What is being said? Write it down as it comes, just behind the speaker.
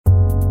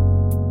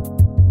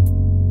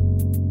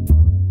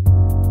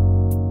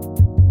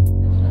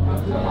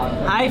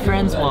Hi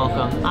friends,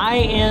 welcome. I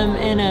am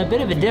in a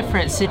bit of a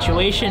different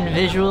situation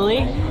visually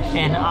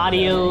and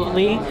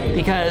audioly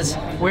because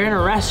we're in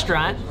a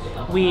restaurant.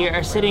 We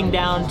are sitting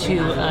down to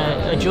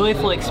a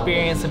joyful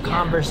experience of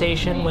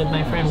conversation with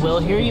my friend Will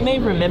here. You may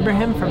remember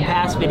him from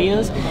past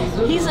videos.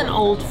 He's an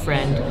old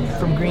friend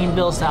from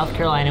Greenville, South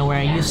Carolina, where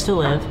I used to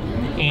live,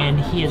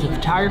 and he is a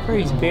photographer.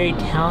 He's a very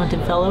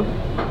talented fellow.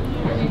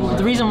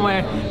 The reason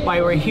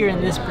why we're here in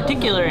this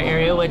particular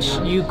area, which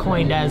you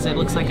coined as it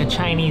looks like a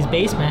Chinese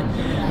basement,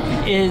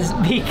 is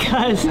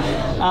because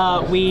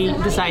we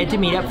decided to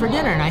meet up for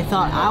dinner, and I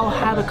thought I'll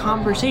have a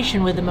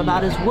conversation with him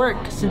about his work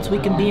since we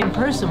can be in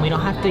person. We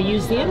don't have to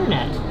use the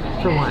internet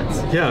for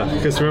once. Yeah,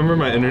 because remember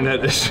my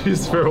internet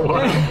issues for a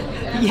while?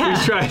 Yeah.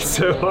 We tried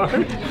so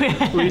hard.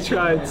 We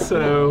tried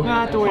so hard. We don't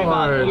have to worry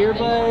about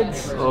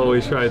earbuds. Oh,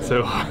 we tried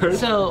so hard.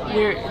 So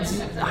it's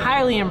a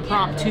highly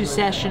impromptu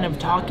session of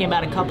talking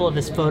about a couple of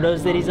his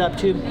photos that he's up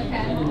to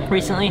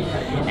recently,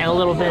 and a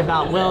little bit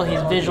about Will.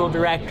 He's visual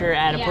director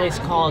at a place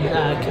called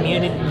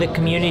the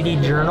Community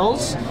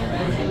Journals,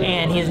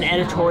 and he's an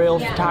editorial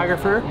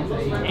photographer,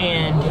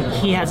 and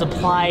he has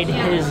applied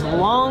his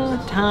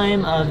long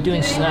time of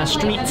doing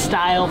street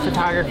style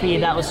photography.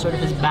 That was sort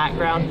of his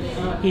background.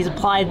 He's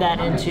applied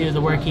that into the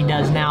work he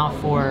does now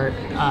for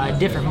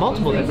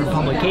multiple different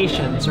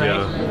publications, right?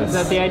 Yeah, is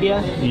that the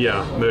idea?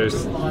 Yeah,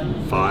 there's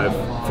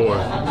four.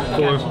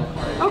 Gotcha.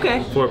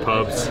 Okay. 4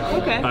 pubs.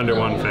 Okay. Under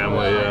one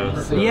family,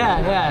 yeah. So.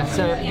 Yeah.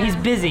 So he's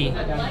busy.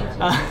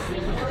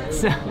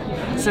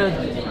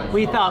 So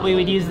we thought we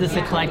would use this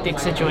eclectic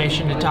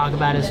situation to talk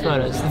about his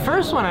photos. The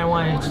first one I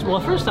wanted,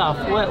 well, first off,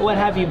 what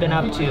have you been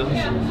up to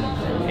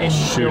in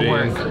Shooting your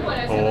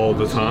work? all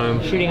the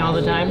time. Shooting all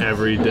the time?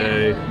 Every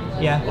day.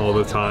 Yeah. All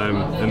the time.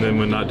 And then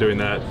when not doing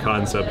that,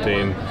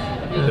 concepting,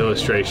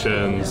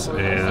 illustrations,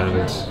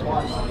 and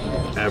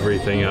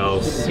everything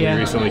else. Yeah.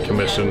 We recently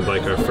commissioned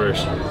like our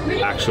first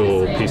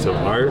actual piece of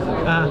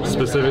art,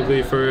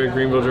 specifically for a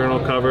Greenville Journal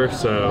cover.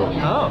 So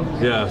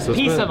yeah, so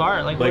piece of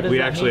art, like what does we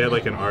that actually mean? had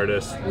like an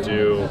artist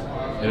do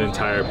an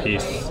entire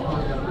piece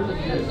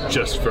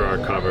just for our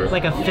cover.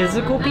 Like a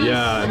physical piece?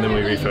 Yeah, and then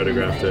we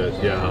rephotographed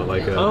it. Yeah,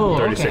 like a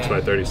 36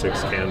 by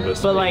 36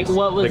 canvas. But like,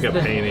 what was like a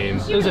painting?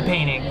 It was a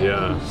painting.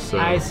 Yeah. So.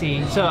 I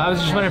see. So I was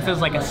just wondering if it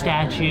was like a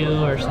statue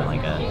or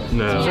something like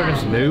some sort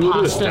of a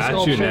pasta statue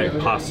sculpture.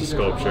 neck pasta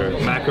sculpture.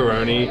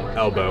 Macaroni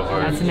elbow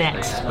art. That's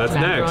next. That's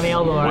Macaroni next.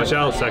 elbow art. Watch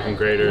out, second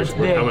graders. That's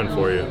We're big. coming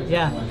for you.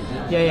 Yeah.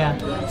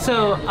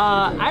 So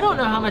I don't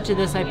know how much of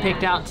this I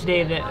picked out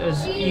today that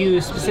was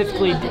you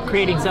specifically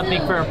creating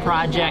something for a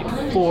project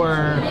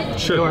for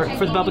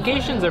for the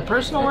publications or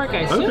personal work.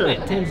 I assume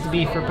it tends to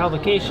be for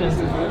publications.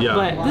 Yeah.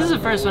 But this is the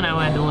first one I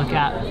wanted to look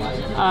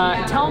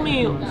at. Tell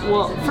me,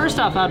 well, first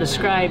off, I'll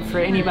describe for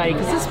anybody,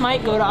 because this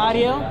might go to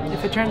audio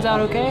if it turns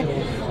out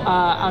okay.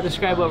 I'll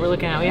describe what we're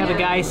looking at. We have a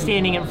guy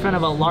standing in front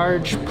of a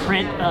large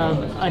print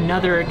of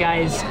another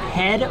guy's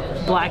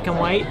head, black and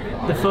white.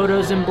 The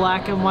photo's in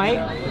black and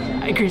white.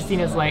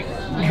 Christina's like,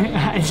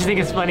 I just think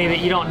it's funny that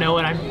you don't know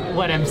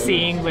what I'm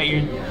seeing, but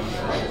you're.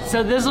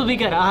 So this will be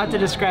good. I'll have to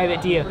describe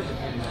it to you.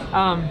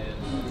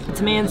 It's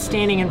a man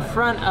standing in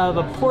front of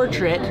a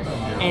portrait,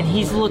 and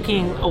he's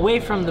looking away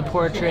from the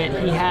portrait.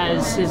 He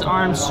has his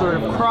arms sort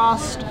of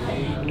crossed,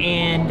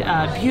 and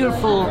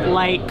beautiful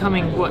light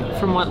coming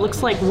from what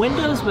looks like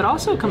windows, but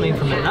also coming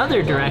from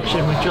another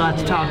direction, which you'll have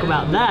to talk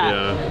about that.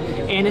 Yeah.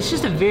 And it's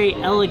just a very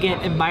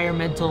elegant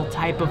environmental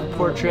type of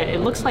portrait.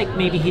 It looks like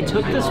maybe he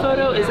took this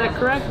photo, is that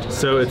correct?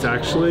 So it's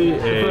actually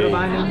photo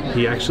by him?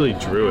 he actually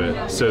drew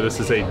it. So this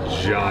is a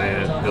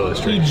giant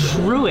illustration.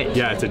 He drew it?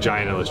 Yeah, it's a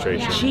giant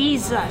illustration.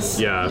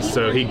 Jesus. Yeah,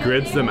 so he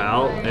grids them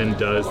out and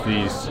does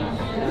these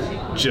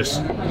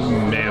just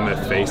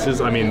mammoth faces.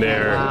 I mean,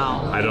 they're,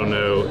 I don't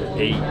know,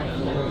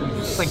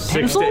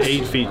 6 to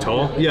 8 feet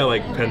tall. Yeah,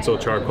 like pencil,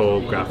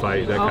 charcoal,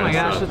 graphite, that kind of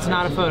stuff. Oh my gosh, it's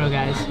not a photo,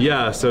 guys.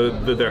 Yeah, so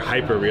they're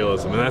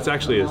hyper-realism, and that's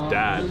actually his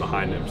dad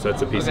behind him. So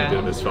that's a piece he did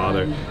of his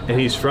father. And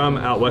he's from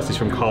out west, he's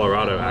from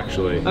Colorado,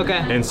 actually. Okay.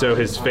 And so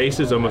his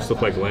faces almost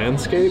look like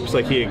landscapes.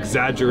 Like he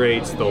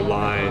exaggerates the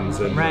lines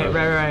and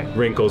the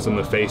wrinkles in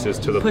the faces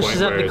to the point where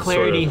the it's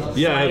clarity sort of,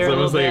 yeah, it's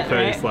almost like a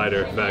clarity right?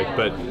 slider effect.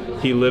 But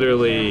he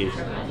literally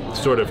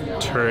sort of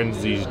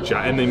turns these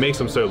giant, and they makes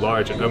them so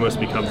large it almost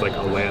becomes like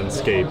a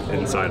landscape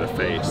inside a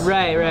face.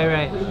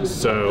 Right.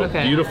 So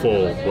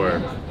beautiful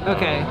work.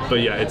 Okay.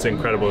 But yeah, it's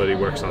incredible that he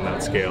works on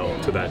that scale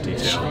to that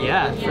detail.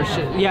 Yeah, for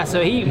sure. Yeah,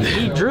 so he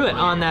drew it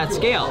on that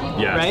scale,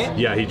 yes. right?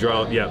 Yeah, he drew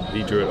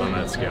it on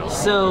that scale.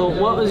 So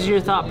what was your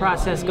thought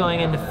process going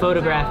into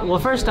photograph? Well,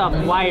 first off,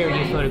 why are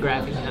you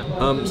photographing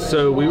him?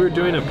 So we were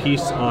doing a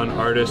piece on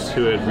artists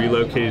who had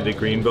relocated to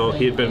Greenville.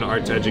 He had been an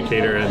arts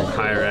educator in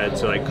higher ed,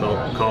 so like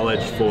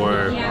college for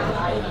for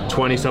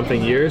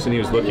 20-something years, and he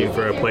was looking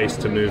for a place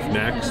to move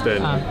next.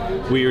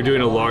 And we were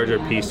doing a larger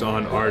piece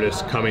on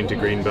artists coming to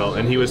Greenbelt,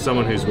 and he was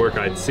someone whose work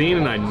I'd seen,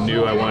 and I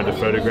knew I wanted to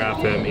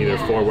photograph him either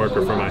for work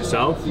or for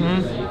myself.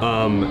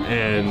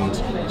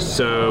 And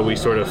so we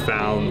sort of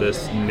found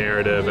this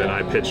narrative, and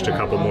I pitched a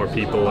couple more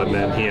people, and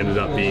then he ended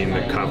up being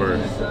the cover.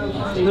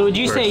 So would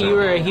you say you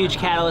were a huge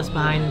catalyst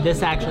behind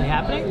this actually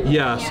happening?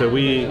 Yeah, so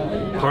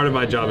part of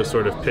my job is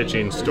sort of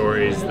pitching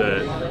stories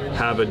that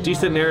have a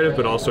decent narrative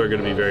but also are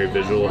going to be very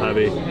visual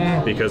heavy,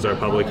 because our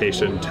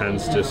publication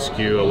tends to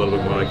skew a little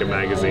bit more like a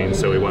magazine,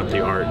 so we want the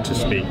art to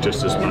speak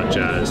just as much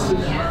as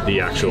the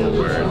actual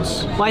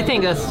words. Well, I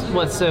think that's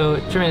what's so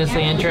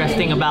tremendously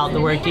interesting about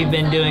the work you've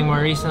been doing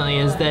more recently,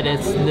 is that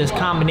it's this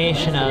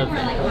combination of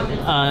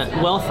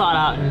well thought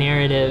out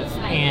narrative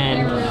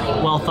and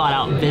well thought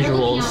out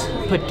visuals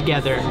put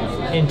together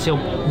into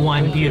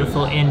one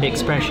beautiful end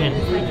expression.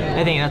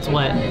 I think that's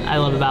what I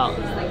love about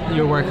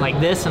your work like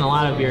this and a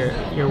lot of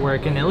your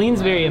work, and it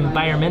leans very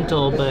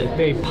environmental but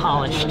very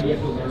polished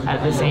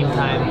at the same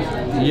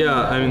time.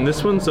 Yeah, I mean,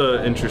 this one's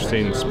an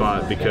interesting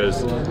spot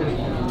because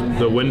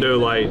the window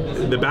light,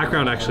 the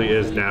background actually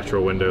is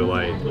natural window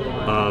light,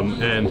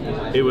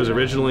 and it was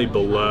originally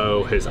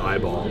below his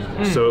eyeball,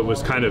 so it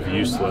was kind of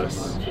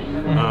useless.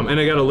 And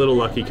I got a little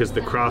lucky because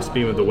the cross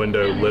beam of the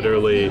window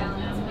literally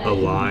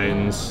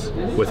aligns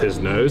with his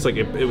nose. Like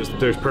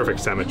there's perfect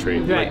symmetry.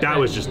 Right, like that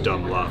was just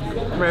dumb luck.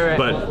 Right.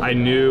 But I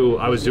knew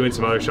I was doing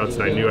some other shots,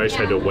 and I knew I just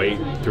had to wait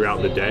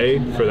throughout the day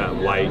for that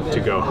light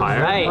to go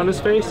higher on his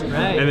face.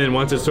 Right. And then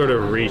once it sort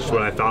of reached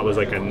what I thought was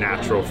like a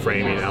natural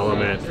framing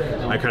element,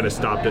 I kind of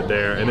stopped it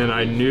there. And then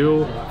I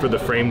knew for the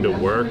frame to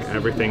work,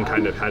 everything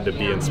kind of had to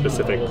be in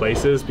specific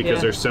places,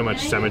 because there's so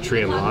much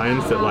symmetry and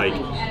lines that, like,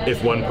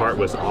 if one part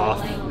was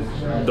off,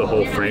 the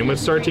whole frame would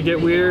start to get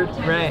weird.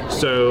 Right.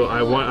 So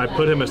I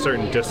put him a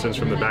certain distance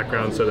from the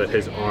background so that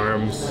his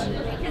arms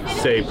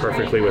stay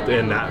perfectly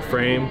within that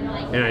frame,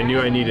 and I knew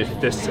I needed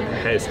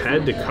his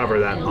head to cover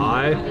that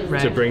eye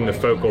to bring the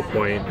focal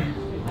point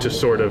to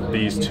sort of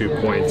these 2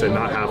 points and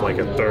not have like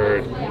a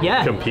third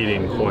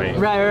competing point.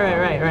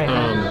 Right.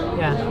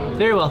 Yeah,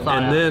 very well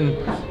thought out. And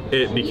then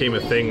it became a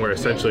thing where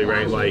essentially,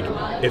 like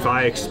if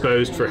I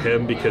exposed for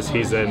him because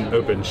he's in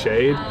open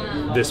shade,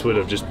 this would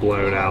have just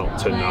blown out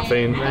to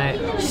nothing.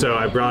 Right. So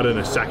I brought in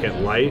a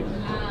second light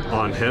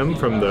on him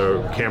from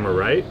the camera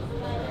right.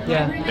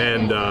 Yeah.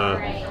 And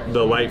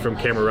the light from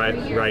camera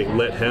right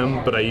lit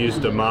him, but I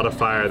used a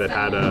modifier that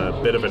had a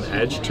bit of an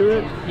edge to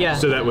it,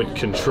 so that would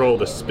control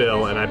the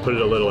spill, and I put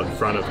it a little in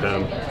front of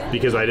him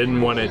because I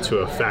didn't want it to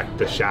affect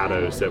the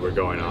shadows that were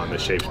going on, the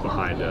shapes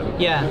behind him.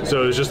 Yeah.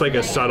 So it was just like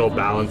a subtle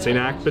balancing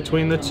act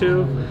between the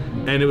two,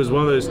 and it was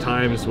one of those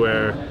times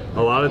where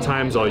a lot of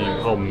times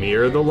I'll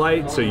mirror the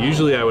light, so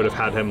usually I would have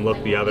had him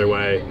look the other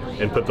way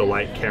and put the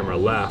light camera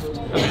left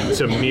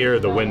to mirror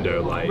the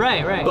window light.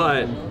 Right.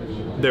 But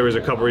there was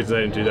a couple reasons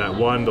I didn't do that.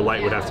 One, the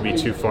light would have to be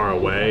too far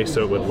away,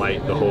 so it would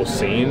light the whole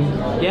scene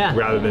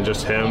rather than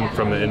just him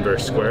from the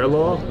inverse square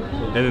law.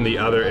 And then the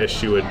other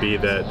issue would be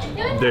that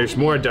there's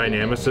more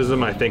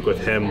dynamicism, I think,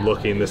 with him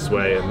looking this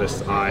way and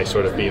this eye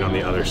sort of being on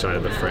the other side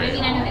of the frame.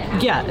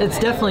 Yeah, it's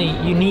definitely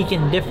unique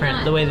and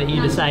different the way that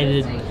you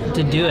decided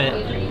to do it.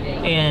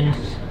 And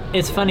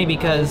it's funny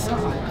because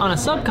on a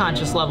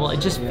subconscious level, it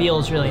just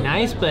feels really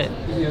nice, but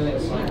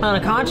on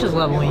a conscious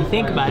level, when you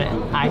think about it,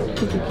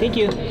 thank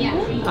you.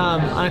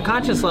 On a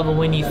conscious level,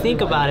 when you think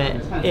about it,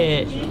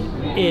 it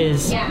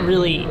is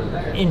really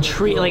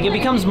intriguing. Like, it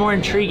becomes more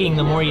intriguing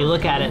the more you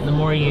look at it and the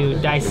more you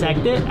dissect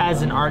it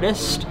as an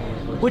artist,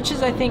 which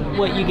is, I think,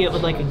 what you get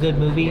with like a good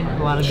movie. A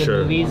lot of good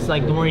movies,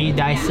 like the more you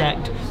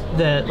dissect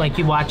like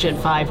you watch it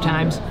 5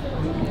 times,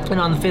 and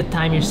on the 5th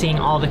time you're seeing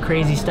all the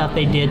crazy stuff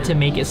they did to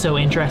make it so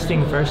interesting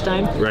the first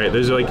time. Right,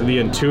 there's like the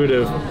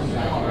intuitive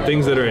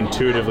things that are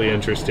intuitively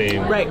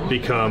interesting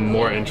become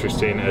more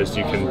interesting as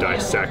you can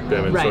dissect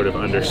them and sort of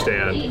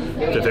understand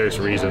that there's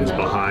reasons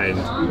behind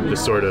the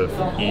sort of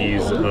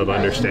ease of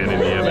understanding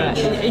the image.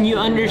 And you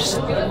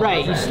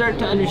you start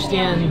to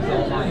understand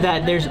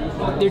that there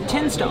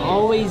tends to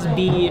always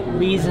be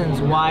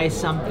reasons why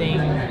something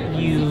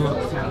you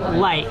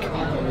like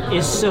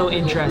is so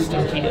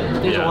interesting to you.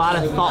 There's a lot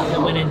of thought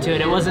that went into it.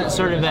 It wasn't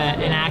sort of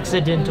an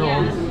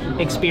accidental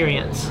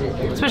experience,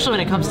 especially when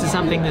it comes to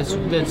something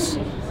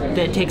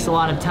that takes a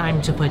lot of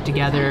time to put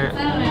together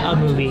a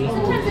movie.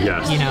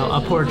 Yes. You know,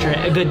 a portrait,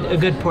 a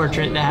good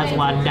portrait that has a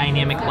lot of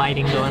dynamic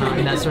lighting going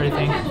on, that sort of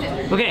thing.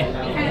 Okay,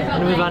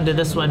 I'm gonna move on to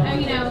this one.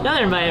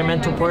 Another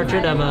environmental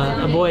portrait of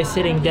a boy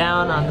sitting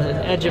down on the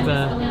edge of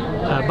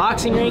a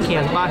boxing rink. He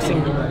has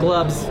boxing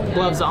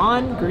gloves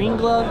on, green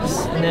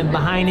gloves, and then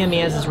behind him he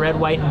has this red,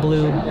 white, and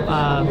blue,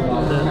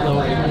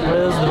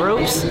 the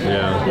ropes.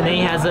 Yeah. And then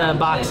he has a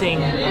boxing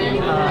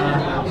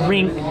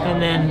rink,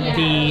 and then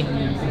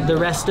the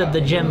rest of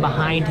the gym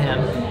behind him.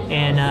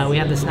 and we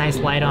have this nice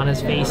light on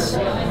his face.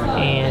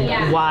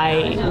 And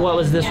what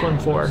was this one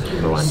for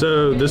one?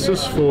 So this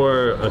is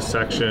for a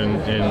section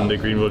in the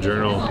Greenville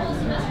Journal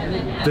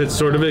that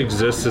sort of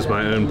exists as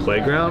my own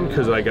playground,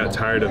 because I got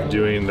tired of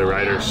doing the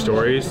writer's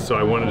stories, so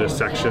I wanted a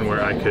section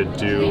where I could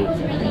do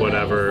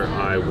whatever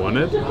I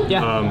wanted.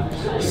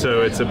 Yeah.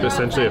 So it's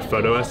essentially a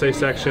photo essay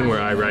section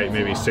where I write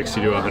maybe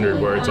 60 to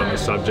 100 words on the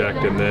subject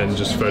and then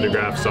just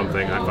photograph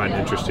something I find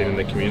interesting in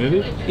the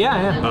community.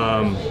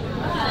 Yeah.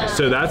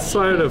 So that's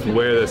sort of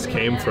where this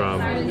came from,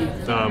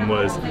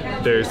 was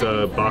there's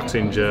a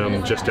boxing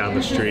gym just down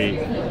the street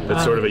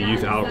that's sort of a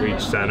youth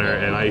outreach center,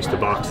 and I used to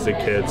box as a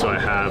kid, so I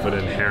have an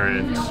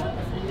inherent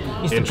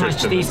used to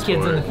punch these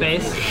kids in the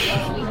face.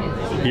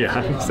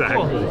 Yeah,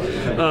 exactly.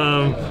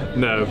 Cool.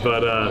 No,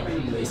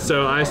 but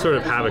so I sort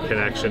of have a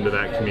connection to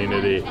that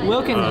community.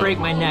 Will can break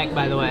my neck,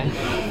 by the way.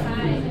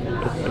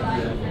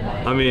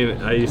 I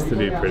mean, I used to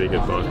be a pretty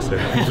good boxer,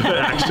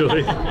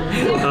 actually.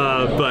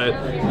 But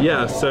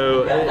yeah,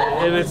 so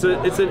and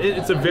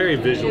it's a very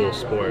visual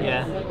sport.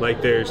 Yeah.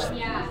 Like there's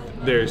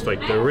like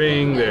the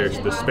ring, there's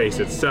the space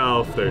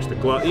itself, there's the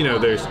glove,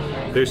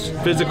 there's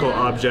physical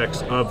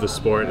objects of the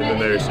sport, and then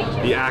there's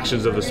the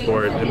actions of the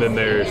sport, and then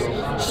there's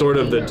sort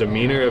of the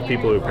demeanor of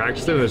people who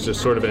practice it, and there's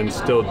just sort of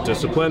instilled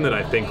discipline that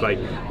I think, like,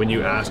 when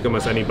you ask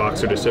almost any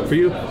boxer to sit for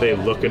you, they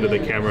look into the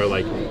camera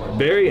like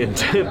very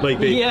intent, like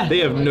they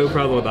have no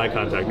problem with eye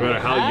contact, no matter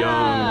how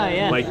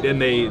young, like,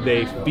 and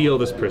they feel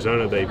this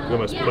persona they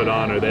almost put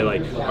on, or they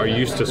like are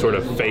used to sort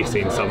of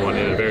facing someone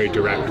in a very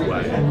direct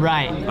way.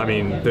 Right. I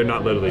mean, they're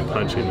not literally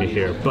punching me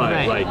here,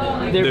 but like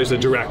there's a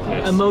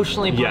directness.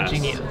 Emotionally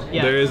punching you.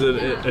 Yeah. There is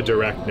a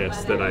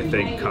directness that I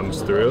think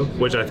comes through,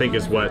 which I think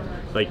is what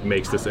like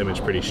makes this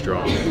image pretty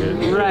strong.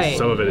 Right.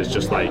 Some of it is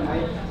just like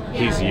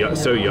he's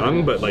so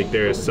young, but like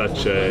there is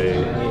such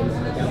a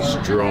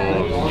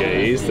strong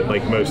gaze that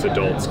like most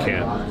adults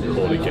can't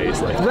hold a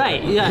gaze like that.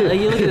 Right. Yeah. Like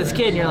you look at this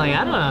kid and you're like,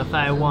 I don't know if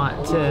I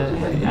want to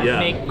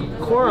make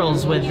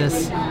quarrels with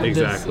this.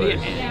 Exactly.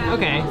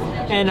 Okay.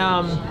 And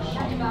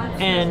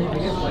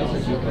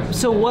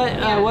so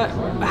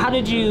how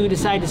did you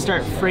decide to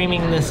start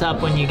framing this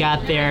up when you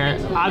got there?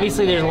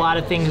 Obviously there's a lot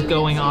of things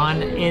going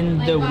on in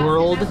the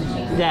world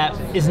that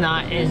is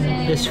not in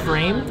this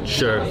frame.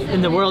 Sure.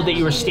 In the world that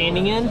you were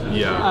standing in.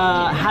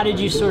 Yeah. How did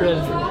you sort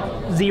of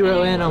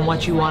zero in on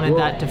what you wanted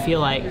that to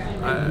feel like?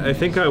 I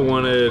think I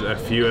wanted a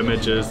few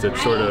images that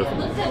sort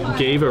of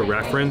gave a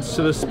reference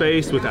to the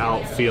space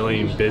without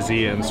feeling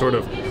busy, and sort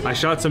of, I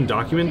shot some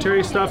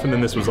documentary stuff, and then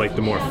this was like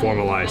the more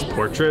formalized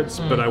portraits,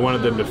 but I wanted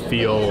them to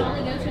feel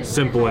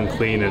simple and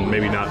clean and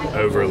maybe not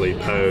overly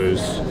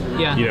posed,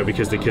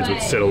 because the kids would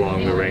sit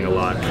along the ring a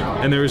lot.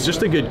 And there was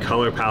just a good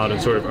color palette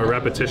and sort of a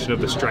repetition of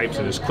the stripes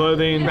in his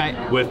clothing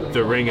with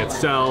the ring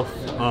itself,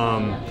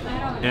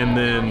 and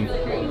then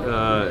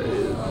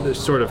the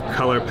sort of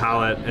color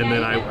palette, and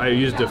then I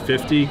used a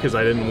 50 because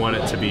I didn't want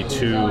it to be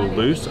too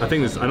loose. I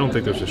don't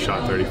think this was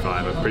shot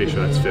 35. I'm pretty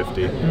sure that's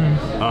 50.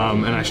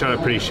 And I shot a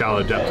pretty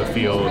shallow depth of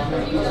field.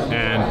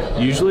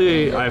 And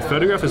usually I've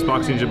photographed this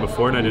boxing gym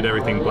before, and I did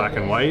everything black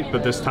and white,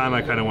 but this time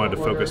I kind of wanted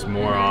to focus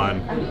more on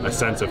a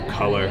sense of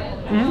color.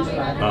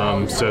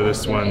 So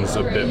this one's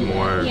a bit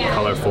more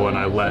colorful, and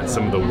I let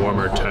some of the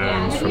warmer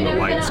tones from the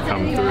lights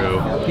come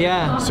through.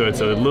 Yeah. So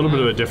it's a little bit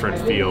of a different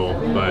feel,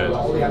 but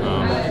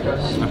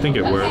I think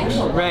it works.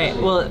 Right.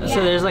 Well,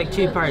 so there's like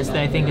two parts that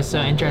I think is so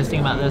interesting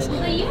about this.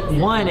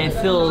 One, it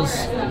feels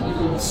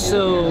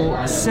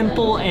so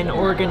simple and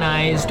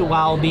organized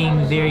while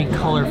being very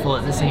colorful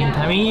at the same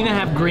time. I mean, you even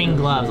have green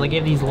gloves. Like you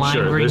have these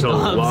lime green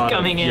gloves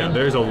coming in. Yeah,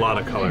 there's a lot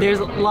of color. There's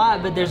a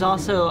lot, but there's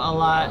also a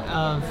lot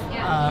of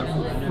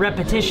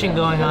repetition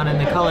going on in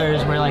the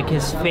colors, where like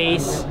his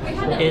face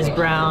is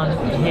brown,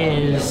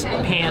 his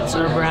pants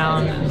are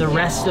brown, the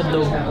rest of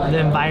the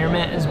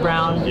environment is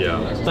brown,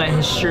 but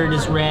his shirt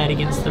is red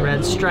against the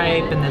red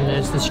stripe, and then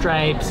there's the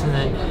stripes, and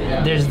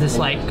then there's this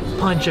like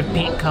punch of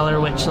pink color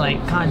which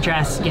like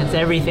contrasts against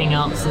everything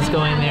else that's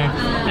going there.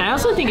 And I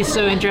also think it's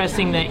so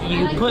interesting that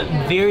you put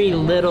very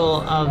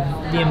little of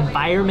the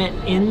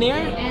environment in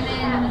there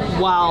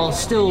while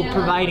still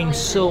providing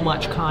so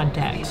much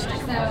context.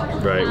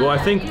 Right. Well, I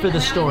think for the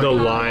story, the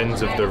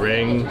lines of the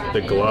ring,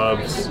 the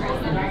gloves,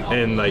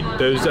 and like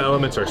those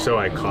elements are so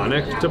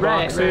iconic to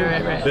boxing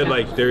that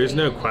like there is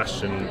no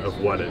question of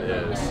what it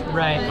is.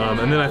 Right.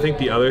 And then I think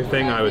the other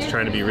thing I was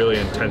trying to be really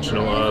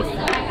intentional of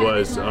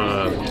was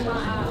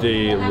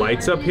the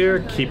lights up here,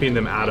 keeping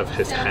them out of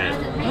his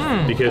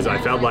head, because I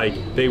felt like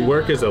they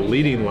work as a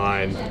leading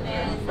line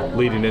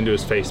leading into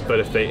his face, but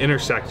if they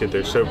intersected,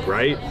 they're so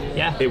bright,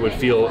 it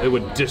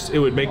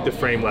would make the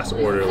frame less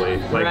orderly.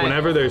 Like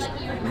whenever there's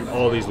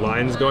all these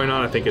lines going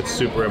on, I think it's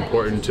super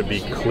important to be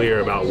clear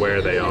about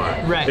where they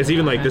are. Right. It's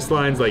even like this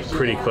line's like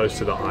pretty close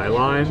to the eye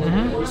line,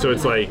 so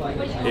it's like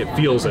it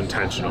feels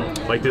intentional.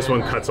 Like this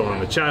one cuts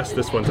along the chest,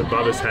 this one's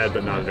above his head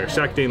but not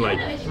intersecting. Like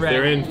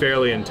they're in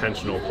fairly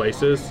intentional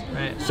places.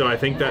 So I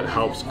think that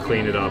helps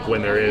clean it up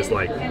when there is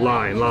like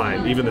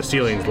line, even the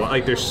ceiling's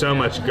like there's so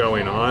much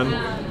going on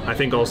I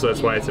think also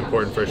that's why it's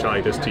important for a shot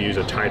like this to use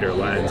a tighter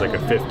lens, like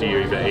a 50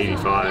 or even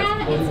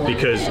 85,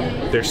 because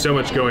there's so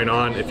much going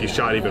on. If you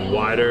shot even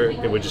wider,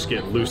 it would just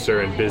get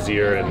looser and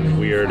busier and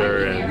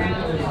weirder,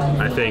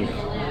 and I think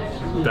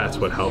that's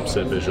what helps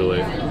it visually.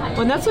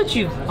 Well, and that's what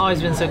you've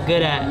always been so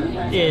good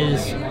at,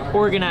 is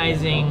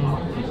organizing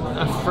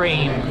a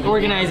frame,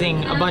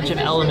 organizing a bunch of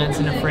elements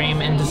in a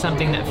frame into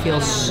something that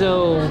feels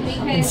so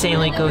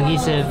insanely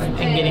cohesive,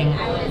 and getting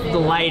the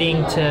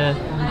lighting to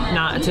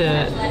not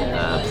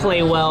to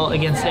play well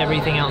against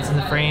everything else in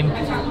the frame,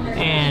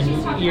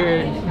 and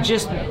you're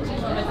just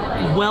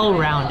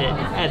well-rounded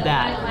at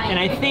that. And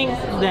I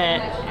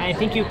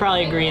think you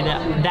probably agree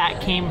that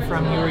that came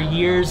from your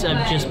years of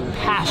just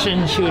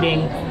passion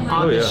shooting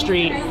on the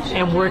street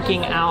and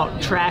working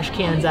out trash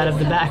cans out of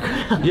the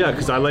background. Yeah,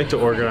 because I like to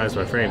organize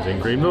my frames,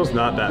 and Greenville's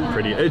not that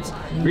pretty.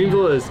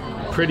 Greenville is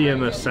pretty in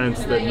the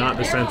sense that, not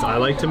the sense I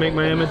like to make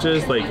my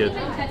images. Like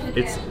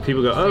it's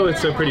people go, oh,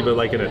 it's so pretty, but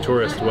like in a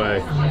tourist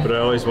way. But I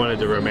always wanted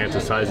to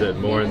romanticize it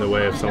more in the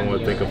way of someone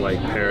would think of like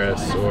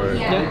Paris or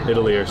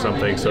Italy or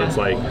something. So it's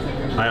like,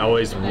 I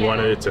always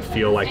wanted it to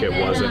feel like it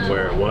wasn't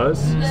where it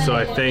was. So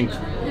I think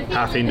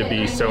having to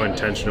be so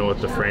intentional with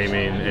the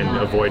framing and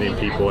avoiding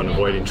people and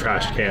avoiding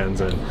trash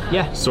cans and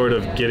sort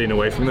of getting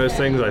away from those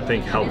things, I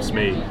think helps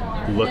me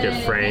look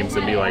at frames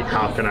and be like,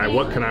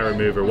 what can I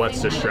remove, or what's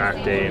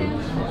distracting?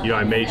 You know,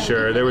 I made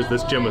sure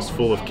this gym was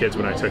full of kids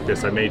when I took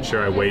this. I made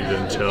sure I waited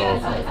until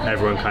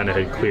everyone kind of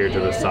had cleared to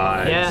the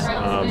sides.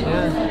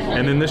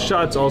 And then this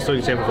shot's also an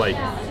example of like,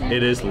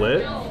 it is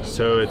lit,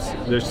 so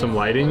there's some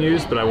lighting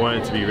used, but I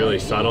wanted it to be really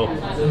subtle,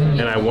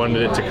 and I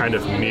wanted it to kind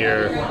of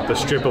mirror the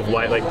strip of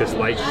light, like this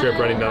light strip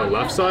running down the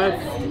left side.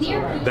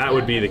 That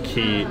would be the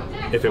key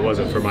if it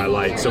wasn't for my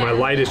light. So my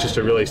light is just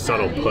a really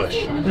subtle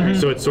push.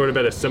 So it's sort of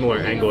at a similar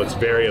angle. It's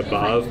very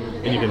above,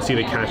 and you can see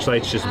the catch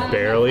light's just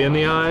barely in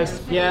the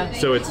eyes. Yeah.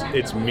 So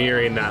it's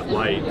mirroring that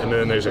light, and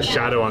then there's a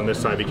shadow on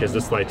this side because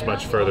this light's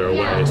much further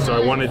away. So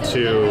I wanted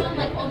to,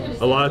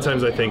 a lot of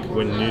times I think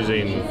when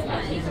using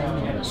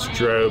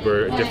strobe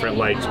or different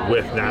lights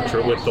with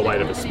the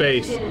light of a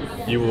space,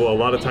 you will a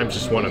lot of times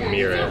just want to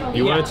mirror it.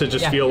 You want it to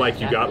just feel like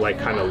you got like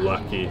kind of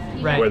lucky,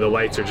 where the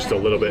lights are just a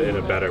little bit in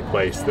a better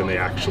place than they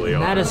actually are.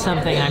 That is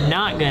something I'm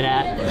not good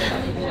at.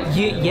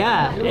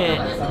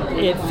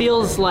 It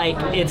feels like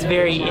it's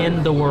very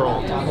in the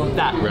world.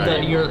 That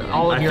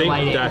all of your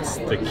lighting. I think that's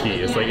the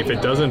key. It's like if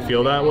it doesn't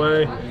feel that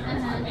way,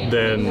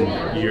 then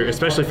you're,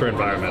 especially for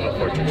environmental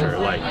portraiture,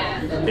 like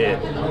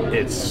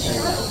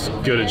it's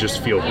gonna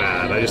just feel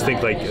bad. I just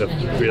think like of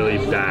really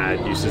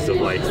bad uses of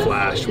like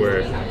flash where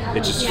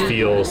it just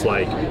feels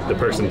like the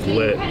person's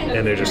lit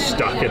and they're just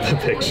stuck in the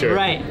picture.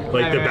 Like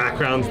the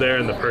background's there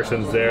and the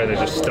person's there and they're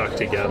just stuck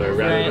together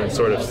rather than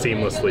sort of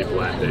seamlessly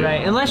blending.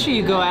 Unless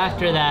you go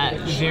after that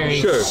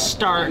very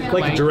stark,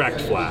 like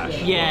direct flash.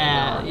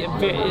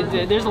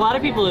 There's a lot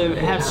of people who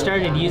have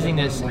started using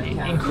this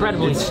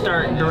incredibly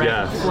stark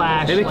direct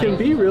flash. And it can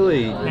be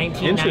really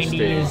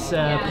 1990s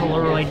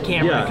Polaroid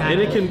camera kind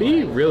and it can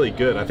be really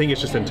good. I think it's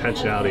just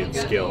intentionality and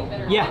skill.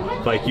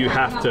 Like you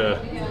have to,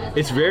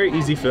 it's very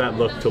easy for that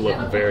look to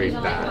look very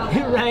bad.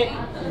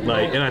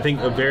 Like, and I think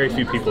very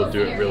few people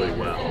do it really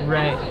well.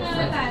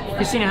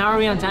 Christina, how are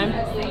we on time?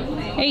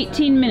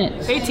 18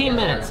 minutes. 18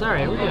 minutes. All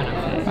right, we're doing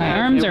okay. My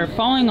arms are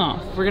falling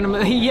off. We're gonna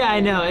move. I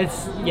know. I've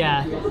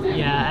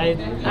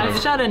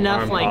shot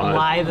enough like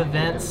live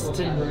events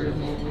to.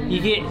 You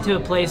get to a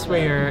place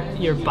where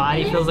your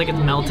body feels like it's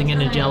melting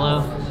into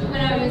jello.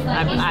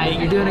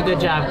 You're doing a good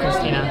job,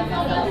 Christina.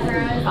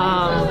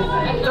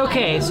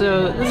 Okay,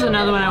 so this is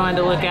another one I wanted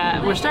to look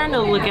at. We're starting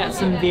to look at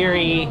some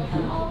very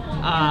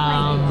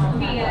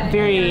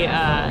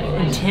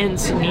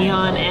intense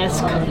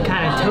neon-esque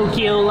kind of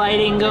Tokyo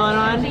lighting going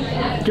on.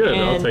 Good,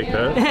 I'll take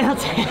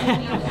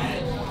that.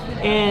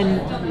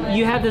 And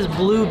you have this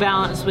blue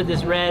balance with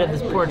this red of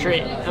this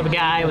portrait of a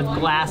guy with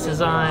glasses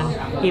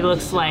on. He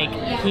looks like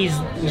he's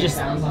just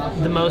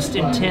the most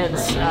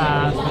intense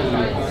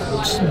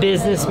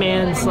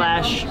businessman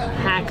slash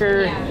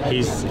hacker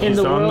he's in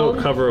the world. He's on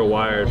the cover of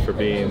Wired for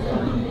being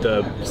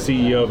the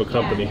CEO of a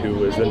company who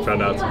was then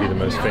found out to be the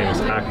most famous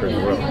hacker in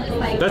the world.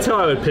 That's how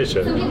I would pitch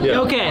it.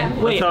 Okay,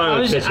 wait.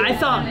 I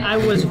thought I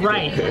was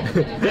right.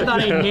 I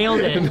thought I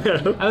nailed it.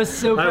 No, I was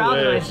so proud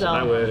of myself.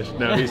 I wish.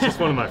 No, he's just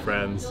one of my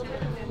friends.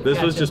 This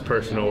was just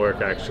personal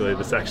work, actually.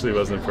 This actually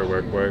wasn't for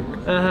work.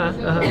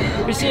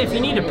 Christina, if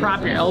you need to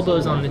prop your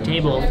elbows on the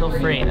table, feel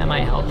free. That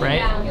might help, right?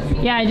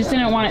 Yeah, I just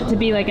didn't want it to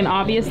be like an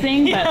obvious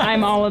thing, but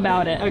I'm all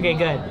about it. Okay,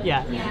 good.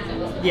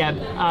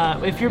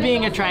 If you're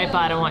being a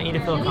tripod, I want you to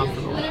feel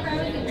comfortable.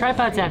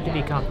 Tripods have to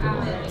be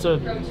comfortable. It's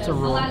a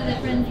rule.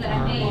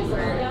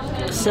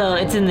 So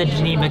it's in the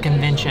Geneva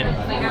Convention.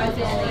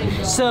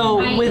 So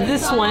with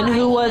this one,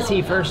 who was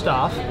he first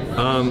off?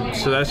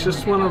 So that's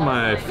just one of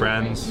my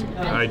friends.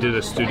 I did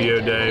a studio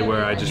day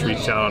where I just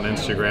reached out on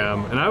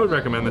Instagram, and I would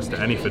recommend this to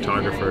any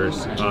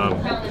photographers.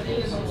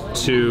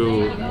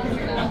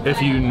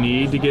 If you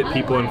need to get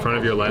people in front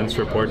of your lens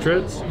for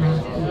portraits,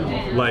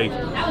 like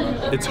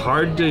it's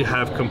hard to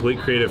have complete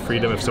creative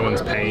freedom if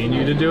someone's paying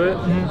you to do it.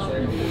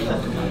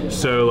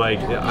 So like,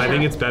 I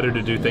think it's better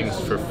to do things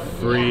for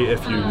free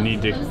if you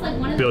need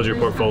to build your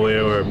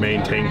portfolio or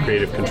maintain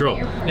creative control.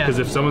 Because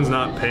if someone's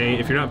not paying,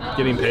 if you're not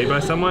getting paid by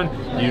someone,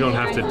 you don't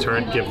have to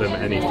give them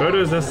any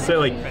photos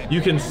necessarily. Like,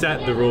 you can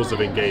set the rules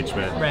of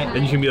engagement,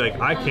 and you can be like,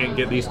 I can't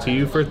get these to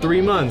you for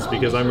 3 months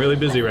because I'm really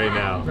busy right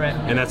now,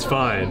 and that's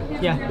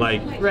fine.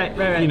 Like,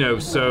 you know,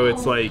 so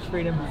it's like,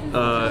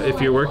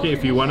 if you're working,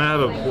 if you want to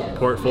have a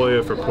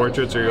portfolio for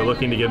portraits, or you're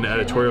looking to get an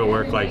editorial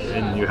work, like,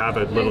 and you have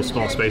a little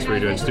small space where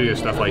you're doing studio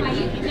stuff, like,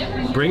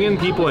 bring in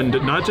people, and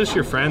not just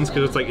your friends,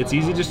 because it's like, it's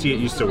easy just to get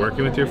used to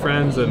working with your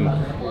friends, and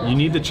you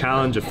need the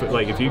challenge of,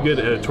 like, if you get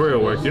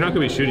editorial work, you're not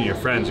going to be shooting your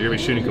friends, you're going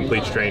to be shooting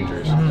complete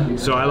strangers.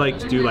 So I like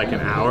to do like an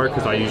hour,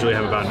 because I usually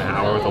have about an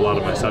hour with a lot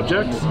of my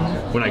subjects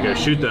when I go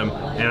shoot them,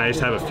 and I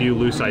just have a few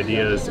loose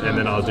ideas, and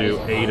then I'll do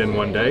 8 in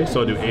one day,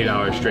 so I'll do 8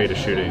 hours straight of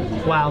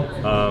shooting. Wow.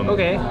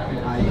 Okay.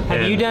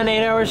 Have you done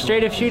 8 hours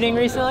straight of shooting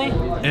recently?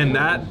 And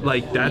that,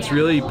 like, that's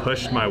really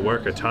pushed my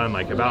work a ton.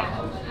 Like,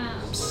 about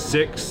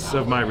 6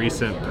 of my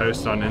recent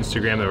posts on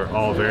Instagram that were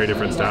all very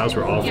different styles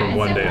were all from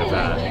one day of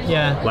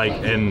that. Like,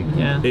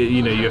 and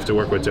you know, you have to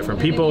work with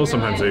different people.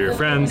 Sometimes they're your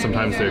friends,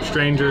 sometimes they're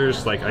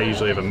strangers. Like, I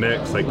usually have a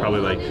mix, like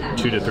probably like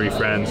 2 to 3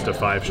 friends to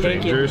 5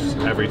 strangers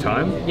every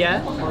time.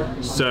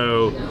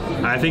 So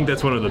I think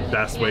that's one of the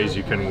best ways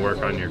you can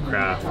work on your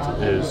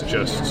craft, is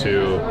just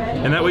to,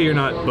 and that way you're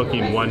not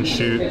booking one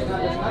shoot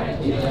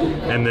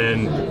and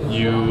then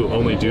you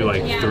only do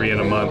like 3 in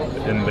a month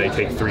and they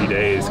take 3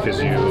 days,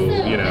 because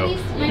you know,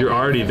 you're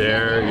already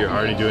there, you're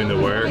already doing the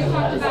work.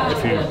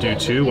 If you do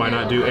 2, why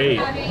not do 8?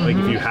 Like,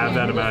 if you have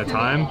that amount of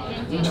time,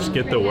 just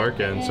get the work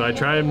in. So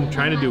I'm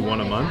trying to do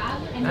 1 a month.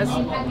 That's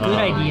good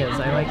ideas,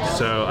 I like that.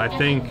 So I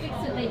think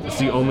it's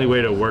the only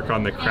way to work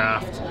on the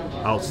craft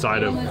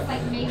outside of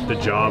the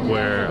job,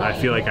 where I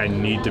feel like I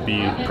need to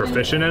be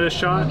proficient at a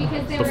shot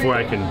before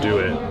I can do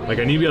it. Like,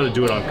 I need to be able to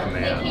do it on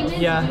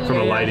command, from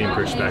a lighting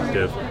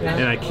perspective,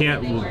 and I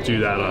can't do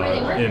that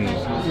in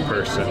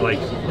person, like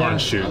on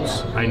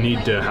shoots. I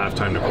need to have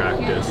time to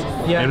practice.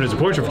 And as a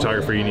portrait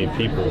photographer, you need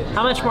people.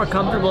 How much more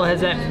comfortable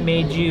has that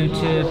made you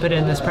to put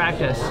in this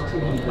practice?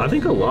 I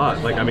think a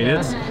lot. Like, I mean,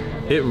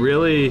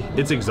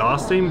 it's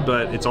exhausting,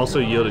 but it's also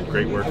yielded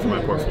great work for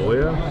my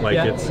portfolio. Like,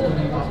 it's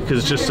because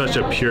it's just such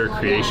a pure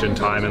creation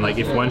time, and like,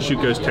 if one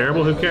shoot goes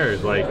terrible, who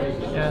cares? Like,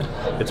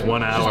 it's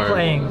 1 hour. Just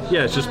playing.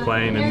 It's just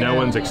playing, and no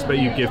one's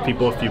you give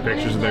people a few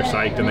pictures and they're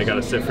psyched, and they got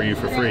to sit for you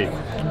for free.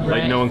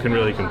 Like, no one can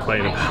really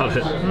complain about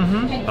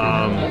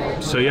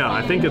it. So yeah,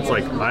 I think it's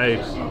like,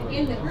 I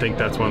think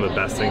that's one of the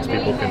best things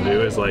people can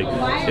do, is like,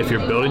 if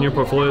you're building your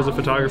portfolio as a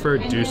photographer,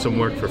 do some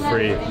work for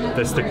free.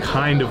 That's the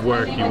kind of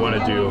work you want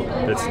to do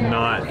that's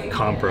not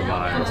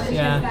compromised.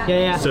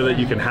 So that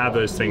you can have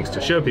those things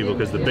to show people,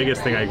 because the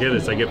biggest thing I get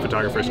is I get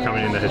photographers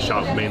coming in that have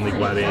shot mainly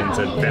weddings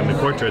and family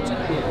portraits,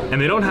 and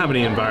they don't have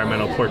any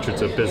environmental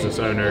portraits of business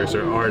owners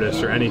or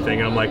artists or anything,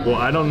 and I'm like, well,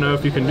 I don't know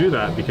if you can do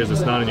that because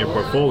it's not in your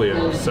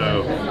portfolio.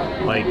 So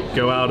like,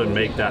 go out and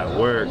make that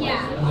work.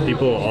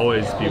 People will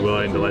always be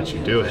willing to let you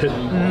do it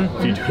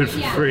if you do it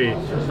for free.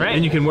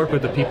 And you can work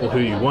with the people who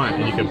you want,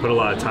 and you can put a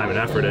lot of time and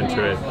effort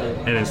into it,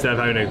 and instead of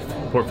having a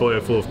portfolio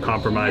full of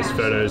compromised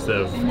photos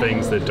of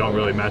things that don't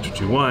really match what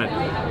you want,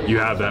 you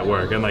have that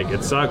work. And like,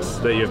 it sucks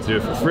that you have to do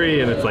it for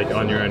free, and it's like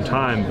on your own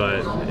time,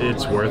 but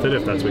it's worth it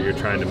if that's what you're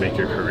trying to make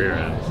your career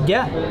in.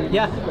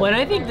 Well, and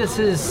I think this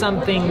is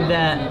something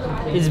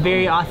that is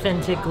very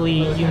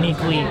authentically,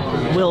 uniquely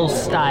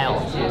Will's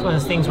style. It's one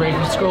of those things where if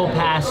you scroll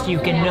past, you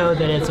can know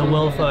that it's a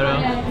Will photo.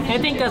 And I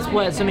think that's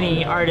what so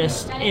many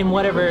artists, in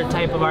whatever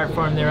type of art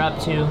form they're up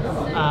to,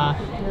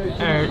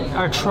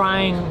 are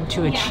trying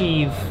to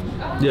achieve.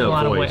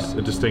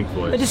 A distinct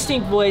voice. A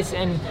distinct voice,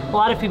 and a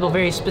lot of people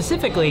very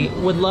specifically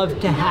would love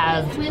to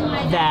have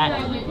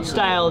that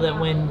style that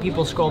when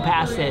people scroll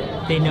past it,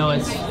 they know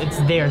it's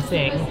their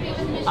thing.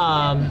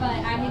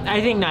 I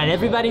think not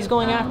everybody's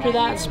going after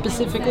that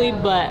specifically,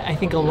 but I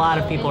think a lot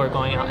of people are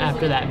going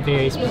after that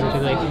very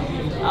specifically.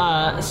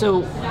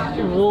 So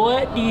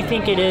what do you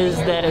think it is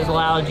that has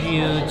allowed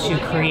you to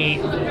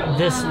create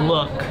this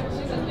look,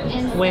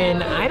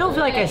 when I don't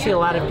feel like I see a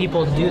lot of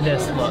people do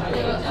this look?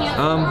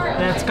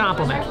 That's a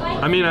compliment.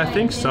 I mean, I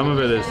think some of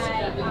it is,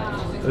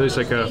 there's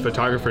like a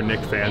photographer,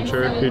 Nick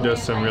Fancher, who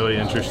does some really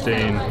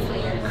interesting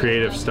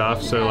creative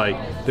stuff. So like,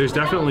 there's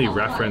definitely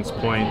reference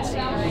points,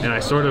 and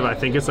I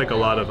think it's like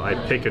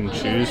I pick and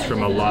choose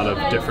from a lot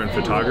of different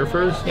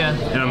photographers.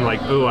 And I'm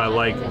like, oh, I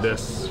like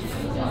this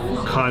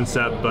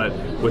concept, but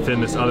within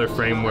this other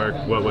framework,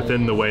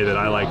 within the way that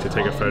I like to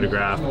take a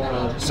photograph.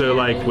 So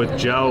like with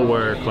gel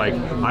work, like,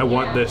 I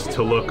want this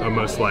to look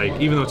almost like,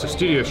 even though it's a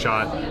studio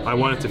shot, I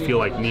want it to feel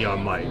like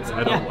neon lights.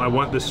 I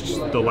want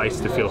the lights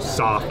to feel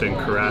soft and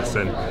caress,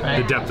 and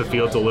the depth of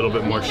field's a little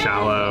bit more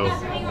shallow.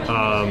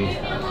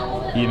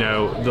 You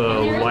know,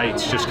 the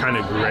lights just kind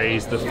of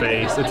graze the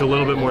face. It's a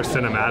little bit more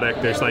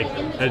cinematic. There's like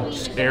an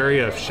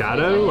area of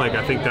shadow. Like,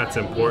 I think that's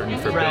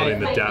important for building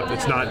the depth.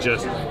 It's not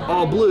just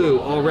all blue,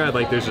 all red.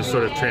 Like, there's a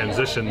sort of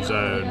transition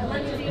zone.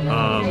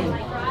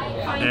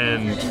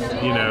 and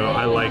you know,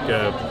 I like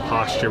a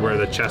posture where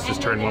the chest is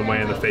turned one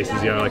way and the face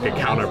is the other, like a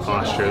counter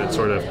posture that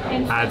sort of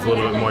adds a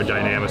little bit more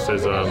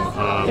dynamicism.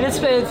 And it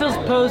feels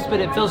posed, but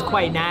it feels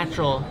quite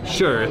natural.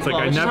 Sure, it's like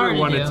I never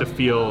wanted to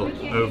feel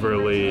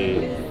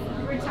overly,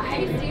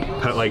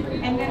 like,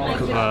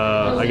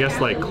 I guess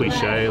like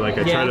cliche. Like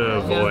I try to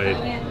avoid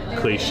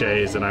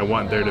cliches, and I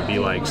want there to be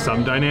like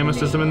some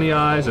dynamicism in the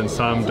eyes and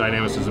some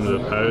dynamicism to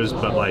the pose,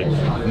 but like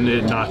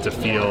not to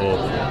feel,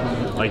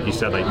 like you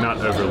said, like not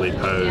overly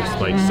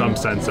posed, like some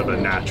sense of a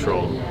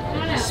natural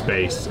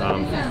space.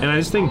 And I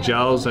just think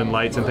gels and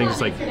lights and things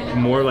is like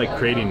more like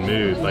creating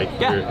mood, like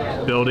you're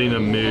building a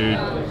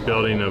mood,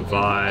 building a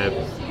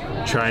vibe,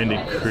 trying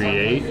to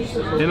create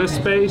in a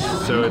space.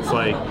 So it's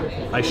like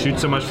I shoot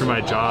so much for my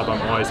job,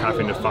 I'm always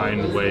having to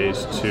find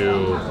ways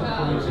to,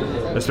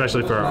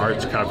 especially for our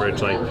arts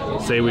coverage,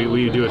 like say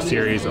we do a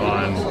series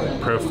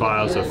on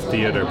profiles of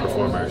theater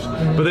performers,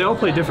 but they all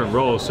play different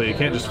roles, so you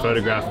can't just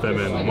photograph them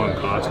in one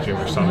costume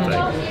or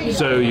something.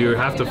 So you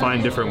have to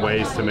find different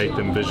ways to make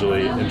them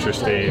visually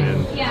interesting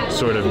and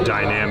sort of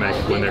dynamic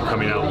when they're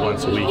coming out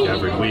once a week,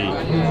 every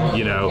week,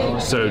 you know.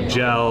 So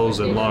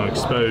gels and long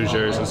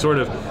exposures and sort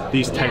of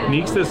these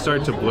techniques that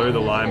start to blur the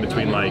line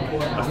between like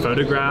a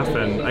photograph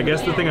and, I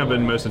guess the thing I've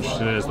been most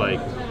interested in is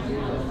like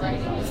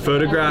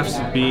photographs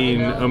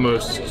being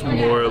almost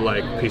more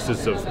like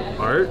pieces of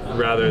art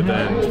rather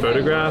than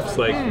photographs.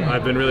 Like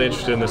I've been really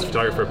interested in this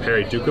photographer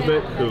Perry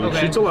Dukovic, who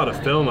shoots a lot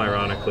of film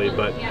ironically,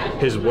 but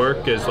his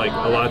work is like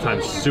a lot of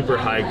times super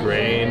high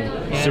grain,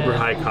 super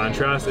high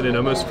contrast, and it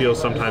almost feels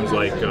sometimes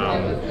like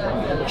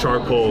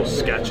charcoal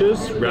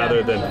sketches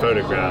rather than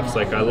photographs.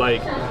 Like I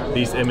like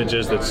these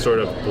images that sort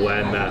of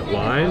blend that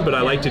line, but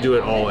I like to do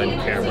it all in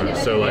camera.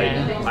 So like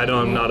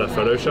I'm not a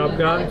Photoshop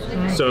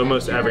guy, so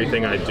almost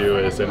everything I do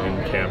is an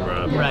in-camera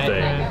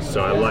thing.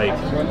 So I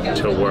like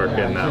to work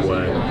in that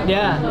way.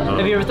 Yeah.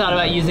 Have you ever thought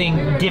about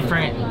using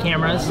different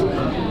cameras?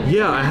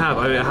 Yeah, I have.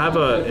 I have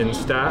a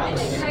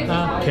Instax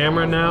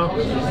camera now,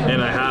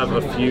 and I have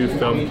a few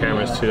film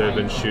cameras too that I've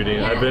been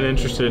shooting. I've been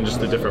interested in just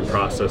the different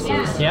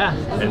processes. Yeah.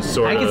 And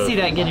sort of. I can see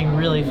that getting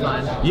really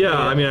fun. Yeah,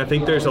 I mean, I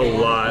think there's a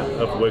lot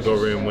of wiggle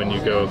room when you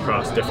go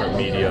across different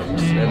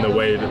mediums and the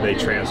way that they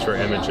transfer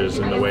images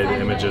and the way the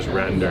images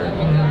render.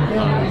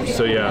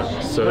 So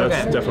yeah, so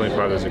that's definitely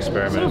part of this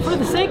experiment. So for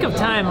the sake of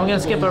time, I'm going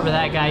to skip over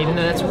that guy, even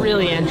though that's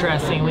really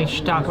interesting. We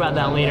should talk about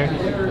that later.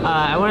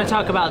 I want to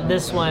talk about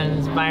this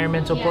one's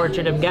environmental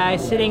portrait of a guy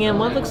sitting in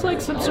what looks like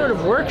some sort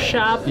of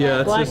workshop. Yeah,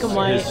 that's black and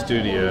white. His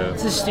studio.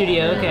 It's a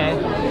studio, okay.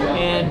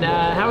 And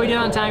how are we doing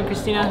on time,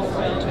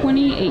 Christina?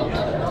 28.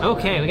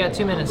 Okay, we got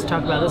 2 minutes to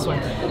talk about this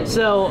one.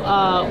 So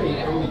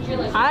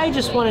I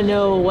just want to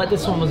know what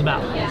this one was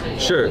about.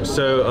 Sure.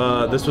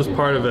 So this was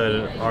part of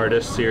an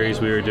artist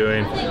series we were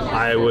doing.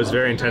 I was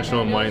very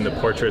intentional in wanting the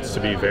portraits to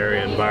be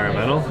very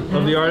environmental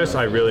of the artists.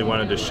 I really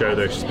wanted to show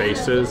their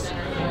spaces.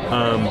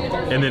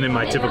 And then in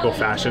my typical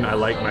fashion, I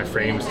like my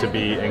frames to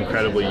be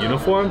incredibly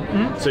uniform.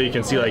 So you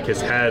can see like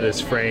his head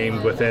is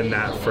framed within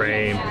that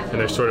frame, and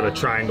there's sort of a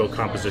triangle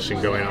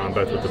composition going on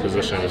both with the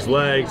position of his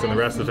legs and the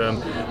rest of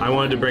him. I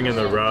wanted to bring in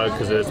the rug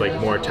because it is like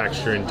more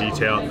texture and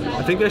detail.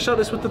 I think I shot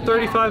this with the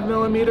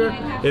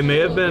 35mm. It may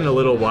have been a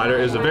little wider.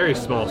 It was a very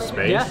small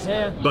space,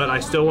 but I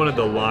still wanted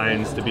the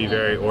lines to be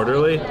very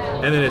orderly.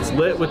 And then it's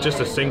lit with just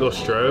a single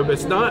strobe.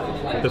 It's not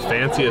the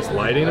fanciest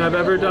lighting I've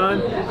ever done.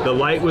 The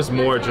light was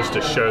more just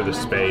to show the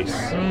space.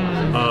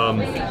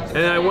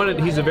 And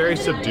he's a very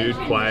subdued,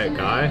 quiet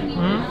guy.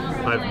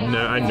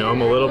 I know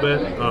him a little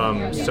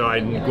bit, so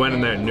I went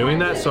in there knowing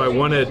that, so I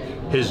wanted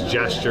his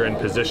gesture and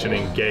position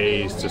and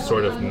gaze to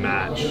sort of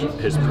match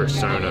his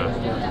persona.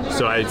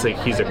 So it's like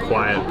he's a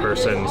quiet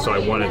person, so I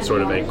wanted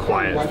sort of a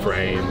quiet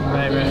frame.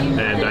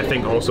 And I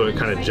think also it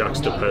kind of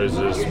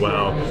juxtaposes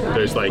well.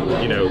 There's like,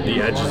 you know,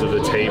 the edges of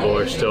the table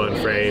are still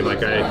in frame.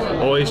 Like I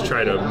always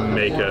try to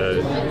make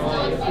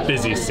a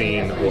busy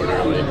scene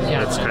orderly.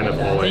 That's kind of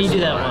always. You do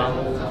that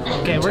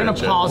well. Okay, we're gonna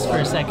pause for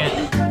a second.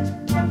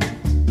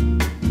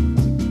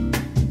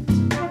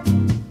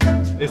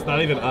 It's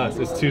not even us,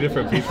 it's two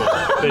different people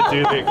that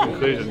do the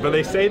conclusion. But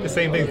they say the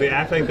same things, they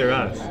act like they're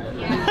us.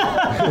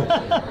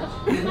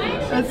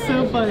 That's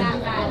so funny.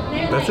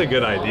 That's a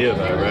good idea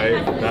though,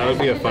 right? That would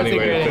be a funny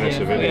way to finish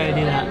a video. We gotta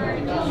do that.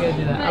 We gotta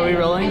do that. Are we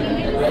rolling?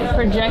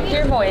 Project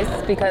your voice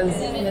because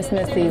Miss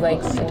Missy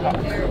likes to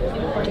talk.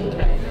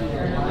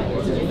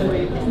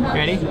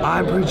 Ready?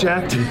 I'm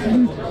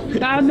projecting.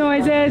 Loud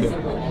noises.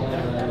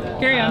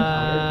 Carry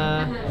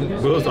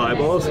on. Will's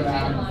eyeballs?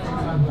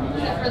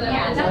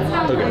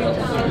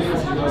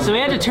 Okay. So we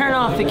had to turn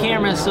off the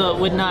camera so it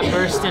would not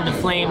burst into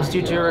flames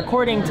due to a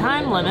recording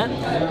time limit,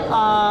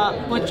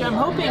 which I'm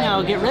hoping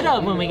I'll get rid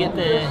of when we get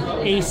the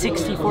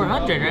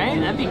A6400, right?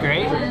 That'd be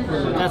great.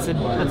 That's a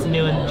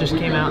new one that just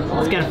came out.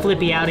 It's got a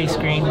flippy outie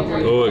screen.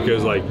 Oh, it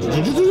goes like...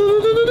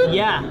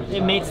 Yeah,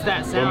 it makes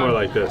that sound. One more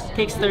like this.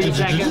 Takes 30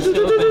 seconds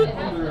to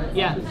open.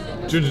 Yeah.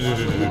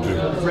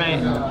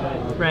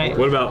 Right.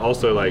 What about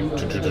also like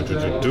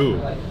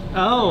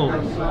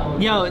Oh,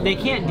 yo, they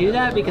can't do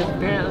that because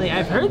apparently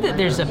I've heard that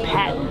there's a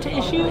patent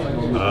issue.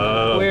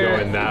 Where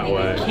going that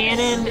way.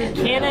 Canon and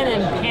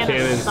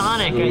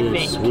Panasonic, I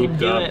think, can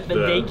do it,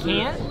 but they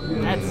can't.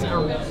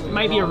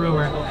 Might be a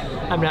rumor.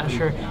 I'm not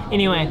sure.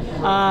 Anyway,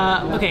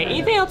 okay.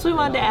 Anything else we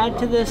wanted to add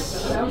to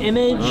this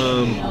image?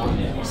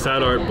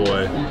 Sad Art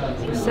Boy.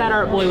 Sad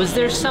Art Boy. Was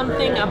there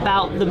something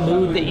about the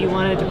mood that you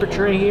wanted to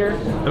portray here?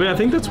 I mean, I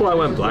think that's why I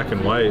went black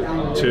and white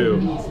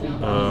too.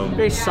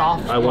 Very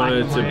soft. I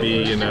wanted it to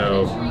be,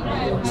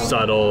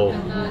 subtle,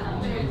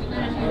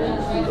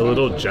 a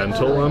little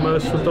gentle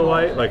almost with the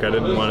light. Like I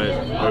didn't want it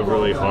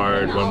overly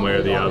hard one way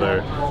or the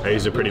other. I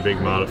used a pretty big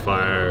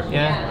modifier.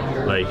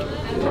 Yeah. Like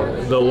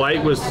the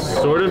light was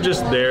sort of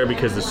just there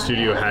because the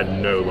studio had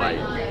no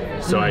light.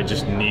 So I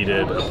just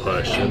needed a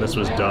push, and this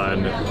was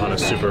done on a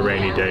super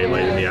rainy day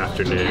late in the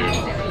afternoon.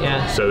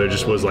 Yeah. So there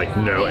just was like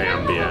no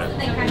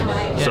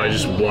ambient. So I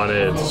just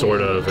wanted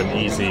sort of an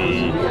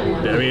easy,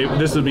 I mean,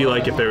 this would be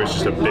like if there was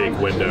just a big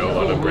window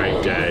on a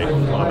bright day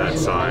on that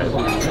side.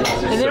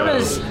 And there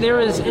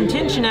was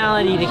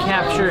intentionality to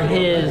capture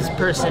his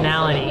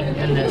personality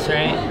in this,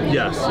 right?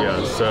 Yes.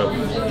 So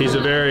he's a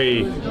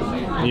very,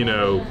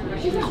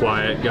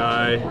 quiet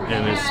guy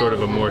and is sort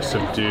of a more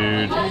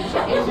subdued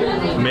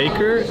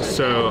maker.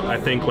 So I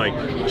think like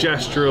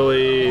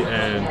gesturally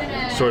and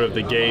sort of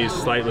the gaze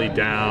slightly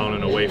down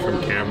and away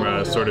from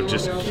camera sort of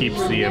just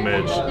keeps the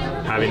image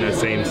having that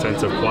same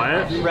sense of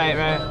quiet.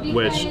 Right.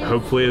 Which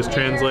hopefully is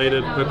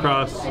translated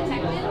across.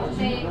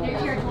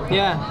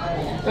 Yeah.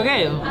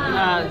 Okay,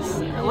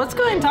 let's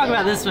go ahead and talk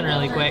about this one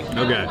really quick.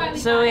 Okay.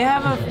 So we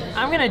have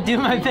I'm going to do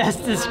my best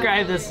to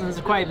describe this one.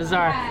 It's quite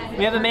bizarre.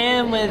 We have a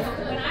man with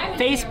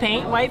face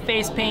paint, white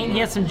face paint. He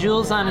has some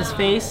jewels on his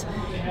face.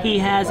 He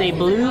has a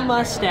blue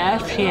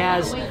mustache. He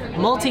has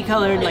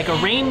multicolored, like a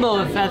rainbow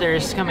of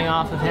feathers coming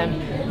off of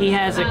him. He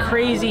has a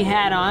crazy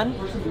hat on,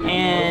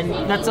 and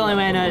that's the only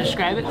way I know how to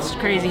describe it. It's a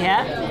crazy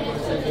hat.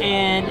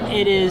 And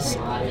it is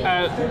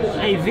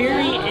a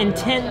very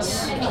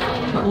intense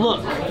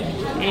look.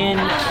 And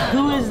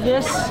who is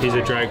this? He's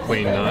a drag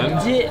queen nun.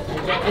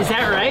 Is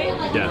that right?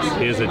 Yes,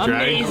 he is a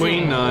drag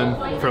queen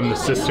nun from the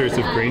Sisters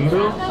of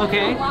Greenville.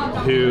 Okay.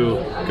 Who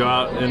go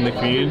out in the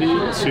community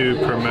to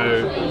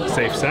promote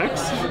safe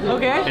sex.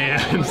 Okay.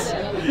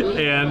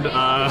 And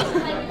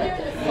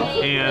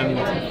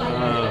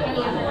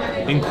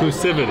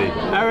inclusivity.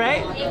 All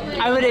right.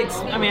 I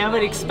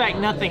would expect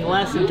nothing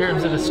less in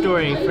terms of a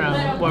story from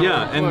what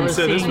we're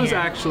so this was here.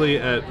 actually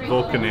at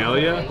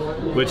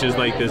Vulcanalia, which is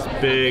like this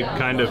big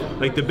kind of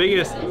like the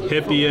biggest,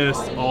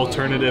 hippiest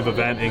alternative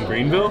event in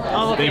Greenville.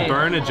 Oh, okay. They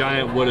burn a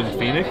giant wooden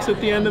phoenix at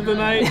the end of the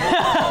night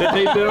that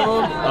they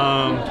build.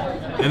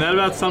 And that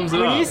about sums it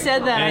up. When you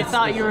said that, I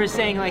thought you were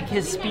saying like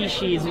his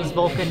species was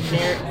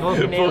Vulcanalian.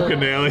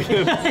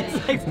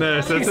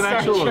 No, so it's an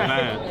actual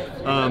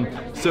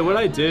event. So what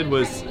I did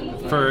was,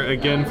 for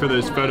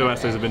those photo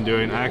essays I've been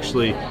doing, I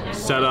actually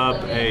set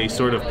up a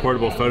sort of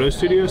portable photo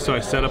studio. So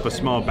I set up a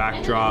small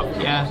backdrop.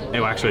 Yeah.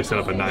 Well, actually I set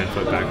up a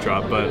 9-foot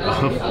backdrop, but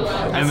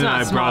and then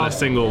I brought a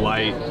single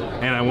light,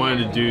 and I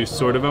wanted to do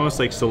sort of almost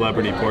like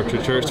celebrity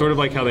portraiture, sort of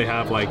like how they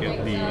have like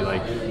at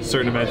the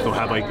certain events they'll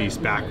have like these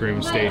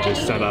backroom stages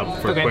set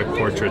up for quick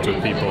portraits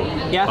with people.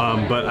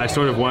 Yeah. But I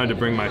sort of wanted to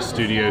bring my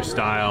studio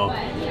style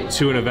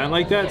to an event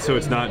like that, so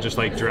it's not just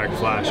like direct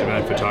flash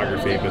event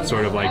photography, but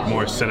sort of like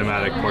more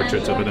cinematic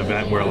portraits of an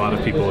event where a lot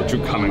of people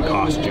come in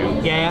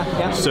costume.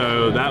 Yeah.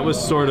 So that was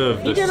sort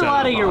of the You did a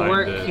lot of your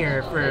work it.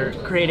 here for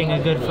creating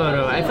a good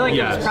photo. I feel like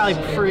it's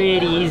probably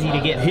pretty easy to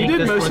get. He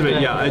did most of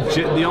it, yeah.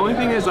 The only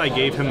thing is I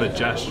gave him the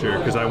gesture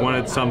because I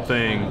wanted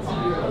something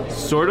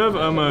sort of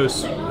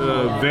almost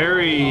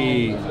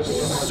very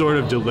sort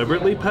of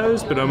deliberately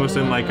posed, but almost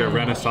in like a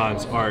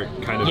Renaissance art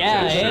kind of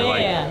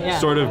gesture,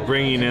 sort of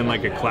bringing in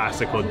like a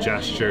classical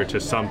gesture to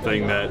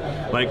something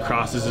that like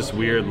crosses this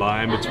weird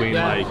line between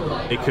like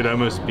it could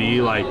almost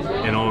be like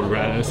an old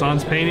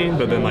Renaissance painting,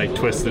 but then like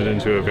twisted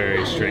into a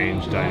very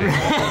strange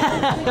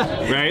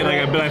dynamic, right?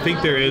 Like, but I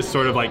think there is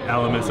sort of like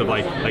elements of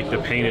like the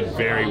painted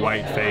very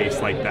white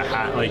face, like the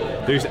hat, like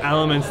there's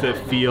elements that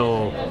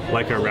feel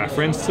like a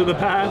reference to the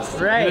past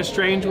in a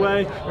strange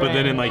way, but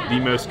then in like the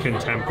most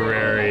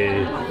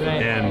contemporary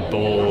and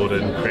bold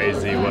and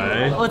crazy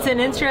way. Well, it's an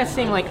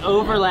interesting like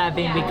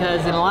overlapping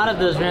because in a lot of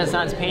those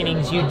Renaissance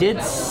paintings, you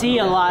did see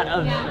a lot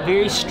of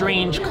very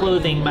strange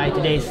clothing by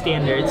today's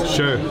standards.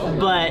 Sure.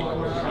 But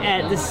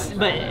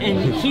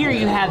and here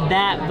you have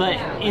that, but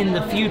in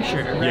the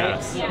future, right?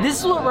 Yes. This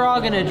is what we're all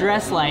going to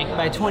dress like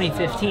by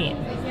 2015.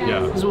 Yeah.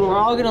 This is what we're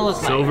all going to look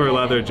Silver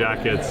leather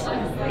jackets,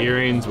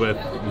 earrings with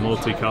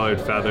multicolored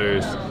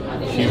feathers,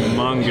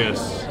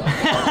 humongous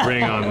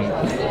ring on.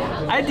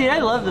 I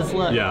love this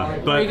look. Yeah,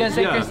 but what are you gonna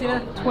say,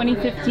 Christina?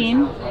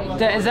 2015.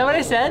 Is that what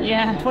I said?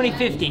 Yeah.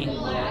 2050.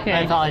 Okay.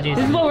 My apologies.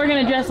 This is what we're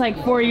gonna dress like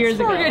 4 years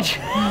ago.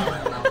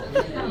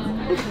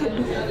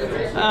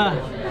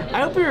 I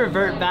hope we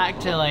revert back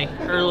to like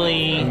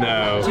early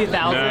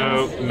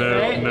 2000s.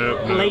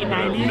 No, late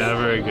 90s.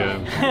 Never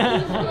again.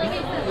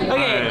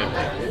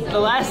 Okay. The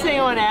last thing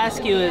I want to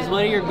ask you is,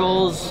 what are your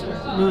goals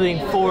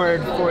moving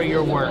forward for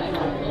your work?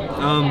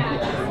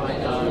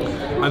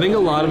 I think a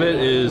lot of it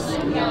is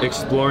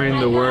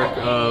exploring the work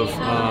of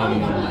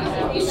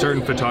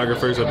certain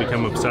photographers I've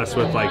become obsessed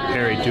with, like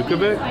Perry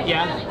Dukovic,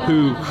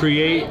 who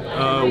create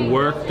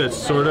work that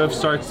sort of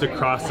starts to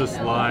cross this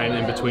line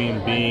in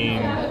between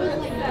being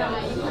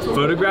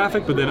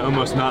photographic, but then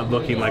almost not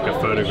looking like a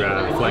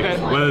photograph. Like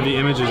whether the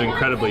image is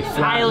incredibly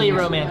flat, highly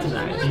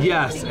romanticized.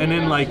 Yes, and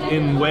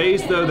in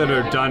ways though that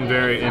are done in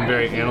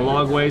very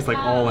analog ways, like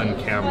all in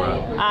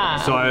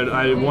camera. So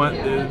I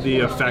want the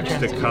effects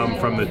to come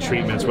from the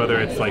treatments, whether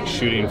it's like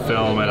shooting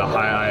film at a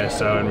high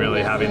ISO and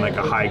really having like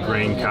a high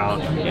grain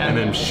count, and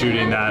then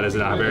shooting that as a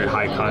very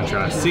high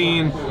contrast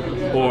scene,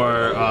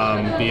 or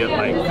be it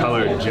like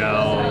colored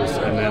gels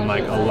and then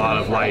like a lot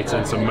of lights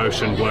and some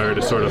motion blur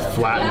to sort of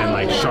flatten and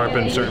like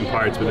sharpen certain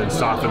parts but then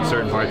soften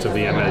certain parts of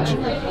the image.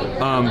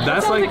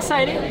 That's like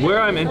exciting. Where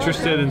I'm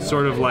interested in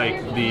sort of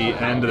like the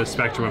end of the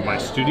spectrum of my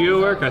studio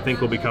work. I think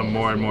will become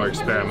more and more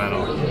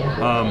experimental.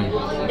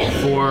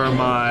 For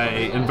my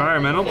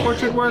environmental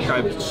portrait work,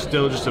 I'm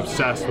still just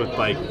obsessed with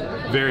like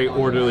very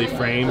orderly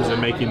frames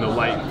and making the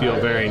light feel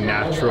very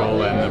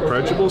natural and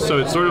approachable. So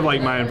it's sort of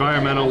like my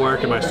environmental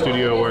work and my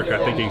studio work,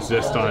 I think,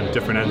 exist on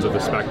different ends of the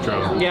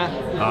spectrum.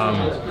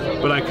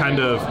 But I kind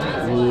of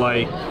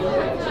like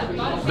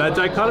that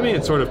dichotomy.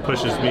 It sort of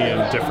pushes me in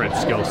different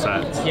skill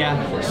sets.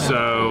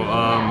 So,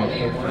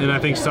 and I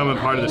think some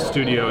part of the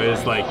studio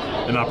is like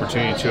an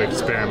opportunity to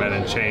experiment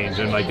and change.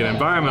 And like an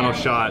environmental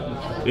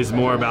shot is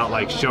more about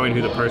like showing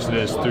who the person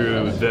is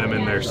through them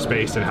and their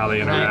space and how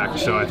they interact.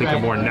 So I think a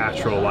more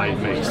natural light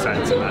makes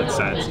sense in that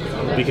sense,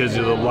 because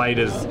the light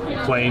is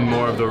playing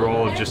more of the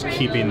role of just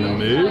keeping the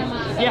mood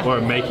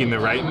or making the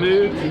right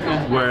mood,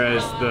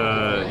 whereas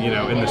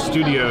in the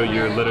studio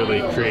you're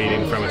literally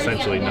creating from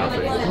essentially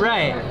nothing.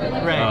 Right.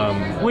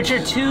 Which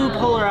are two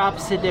polar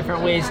opposite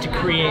different ways to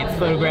create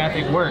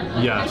photographic work.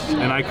 Yes,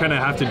 and I kind of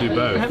have to do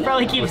both. That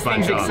probably keeps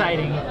things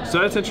exciting. So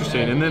that's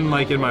interesting. And then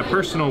like in my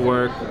personal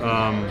work,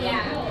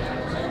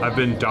 I've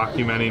been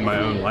documenting my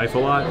own life a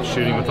lot,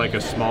 shooting with like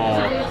a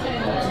small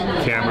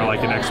camera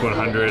like an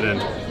X100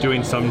 and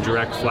doing some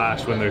direct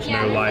flash when there's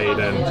no light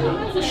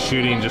and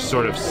shooting just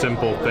sort of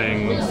simple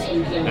things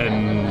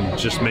and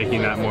just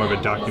making that more of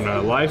a document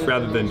of life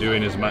rather than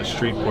doing as much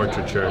street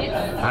portraiture.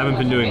 I haven't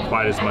been doing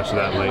quite as much of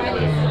that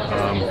lately,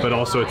 but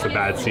also it's a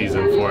bad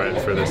season for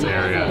it for this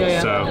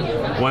area.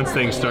 So once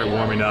things start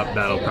warming up,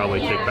 that'll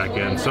probably kick back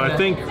in. So I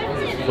think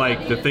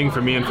like the thing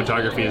for me in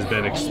photography has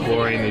been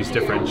exploring these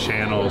different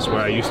channels where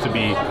I used to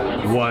be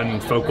one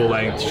focal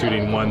length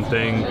shooting one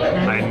thing.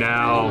 I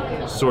now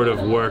sort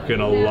of work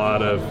in a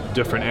lot of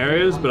different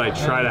areas, but I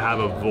try to have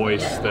a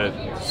voice that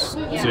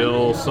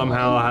still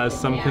somehow has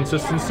some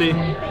consistency,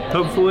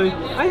 hopefully.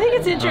 I think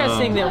it's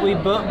interesting that we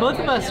both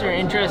of us are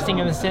interesting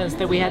in the sense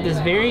that we had this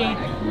very,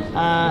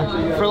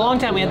 for a long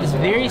time, we had this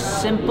very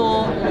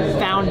simple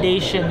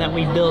foundation that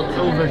we built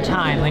over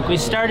time. Like we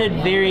started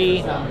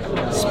very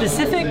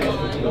specific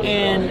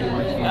and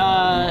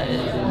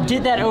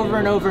did that over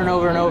and over and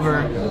over and over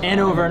and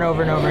over and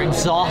over and over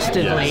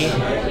exhaustively,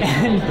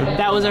 and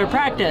that was our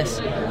practice.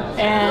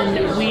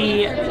 And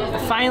we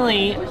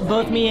finally,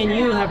 both me and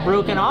you, have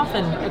broken off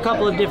in a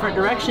couple of different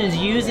directions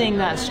using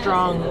that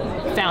strong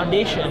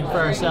foundation for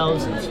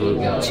ourselves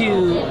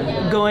to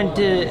go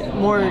into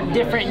more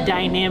different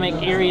dynamic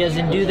areas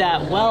and do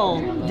that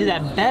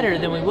better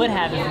than we would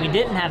have if we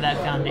didn't have that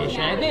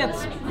foundation. I think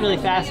that's really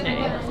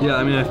fascinating. Yeah,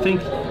 I mean, I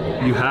think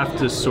you have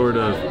to sort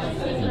of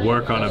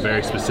work on a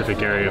very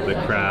specific area of the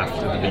craft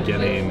at the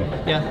beginning.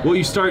 Well,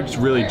 you start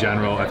really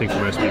general, I think, for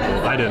most people.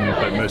 I didn't,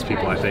 but most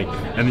people, I think.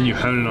 And then you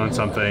hone in on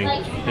something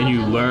and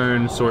you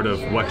learn sort of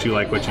what you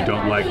like, what you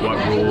don't like, what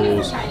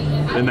rules.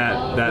 And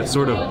that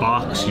sort of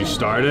box you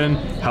start in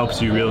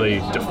helps you really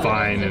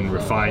define and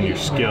refine your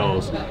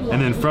skills.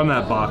 And then from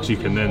that box, you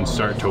can then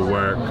start to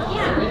work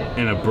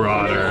in a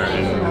broader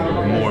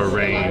and more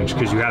range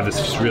because you have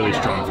this really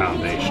strong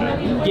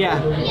foundation.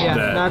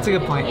 That's a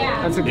good point.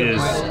 That's a good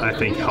point. I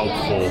think,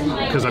 helpful.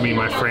 Because I mean,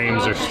 my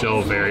frames are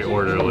still very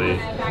orderly.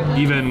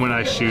 Even when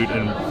I shoot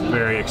in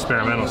very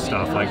experimental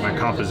stuff, like my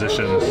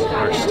compositions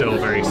are still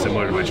very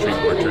similar to my street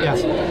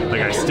portraits.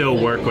 Like I still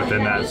work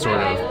within that sort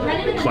of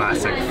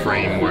classic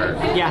framework.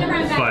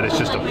 But it's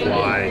just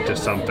applied to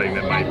something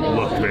that might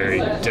look very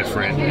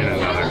different in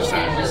another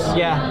sense.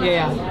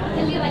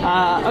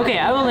 Okay,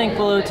 I will link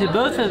below to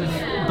both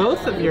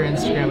of your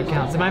Instagram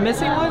accounts. Am I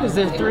missing one? Is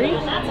there 3?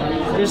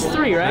 There's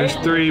 3, right? There's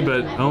 3,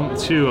 but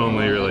 2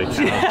 only really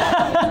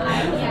count.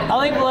 I'll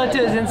link below to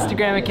his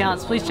Instagram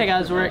accounts. Please check out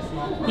his work.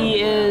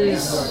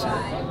 He's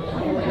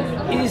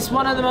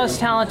one of the most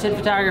talented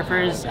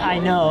photographers I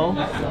know,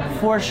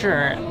 for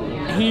sure.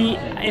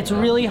 It's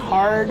really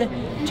hard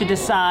to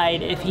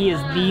decide if he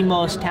is the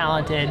most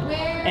talented,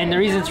 and the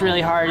reason it's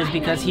really hard is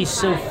because he's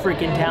so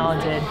freaking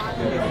talented.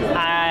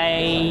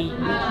 I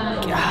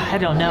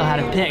don't know how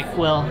to pick,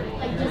 Will.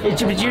 But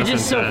you're That's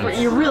just so intense.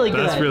 you're really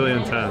good. That's really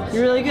intense.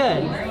 You're really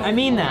good. I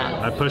mean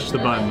that. I push the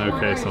button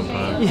okay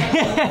sometimes.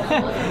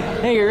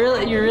 Hey,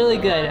 you're really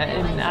good,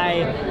 and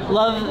I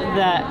love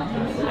that.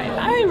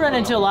 I run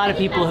into a lot of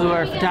people who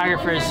are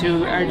photographers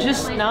who are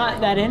just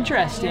not that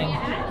interesting,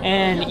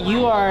 and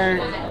you are.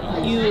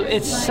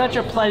 It's such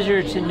a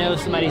pleasure to know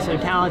somebody so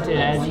talented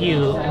as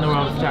you in the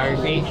world of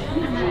photography.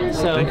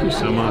 So Thank you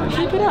so much.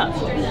 keep it up.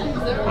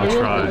 I'll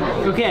try.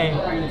 Okay.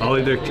 I'll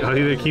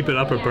either keep it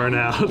up or burn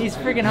out. He's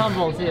freaking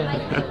humble too.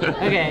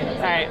 Okay,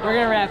 all right, we're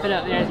gonna wrap it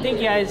up there. Thank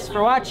you guys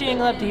for watching.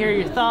 Love to hear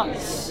your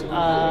thoughts.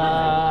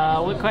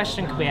 What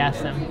question could we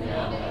ask them?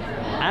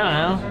 I don't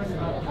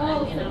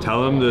know.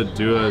 Tell them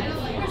to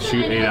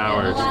shoot 8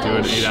 hours. Do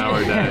an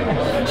 8-hour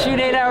day. Shoot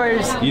 8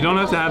 hours. You don't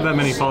have to have that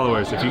many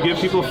followers. If you give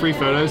people free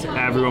photos,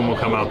 everyone will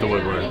come out the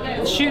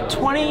woodwork. Shoot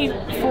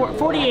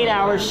 48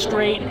 hours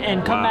straight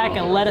and come back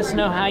and let us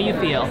know how you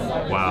feel.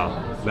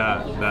 Wow,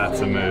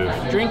 that's a move.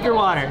 Drink your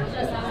water.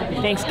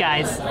 Thanks,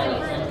 guys.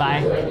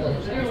 Bye.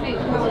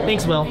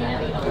 Thanks, Will.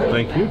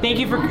 Thank you. Thank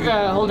you for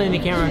holding the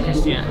camera,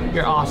 Christina.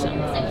 You're awesome.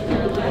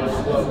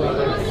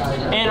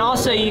 And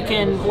also, you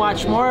can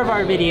watch more of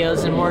our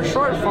videos and more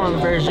short-form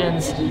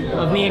versions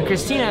of me and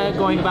Christina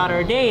going about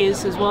our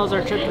days, as well as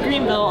our trip to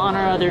Greenville on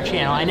our other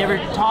channel. I never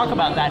talk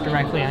about that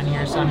directly on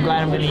here, so I'm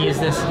glad I'm going to use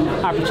this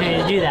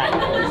opportunity to do that.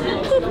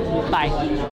 Bye.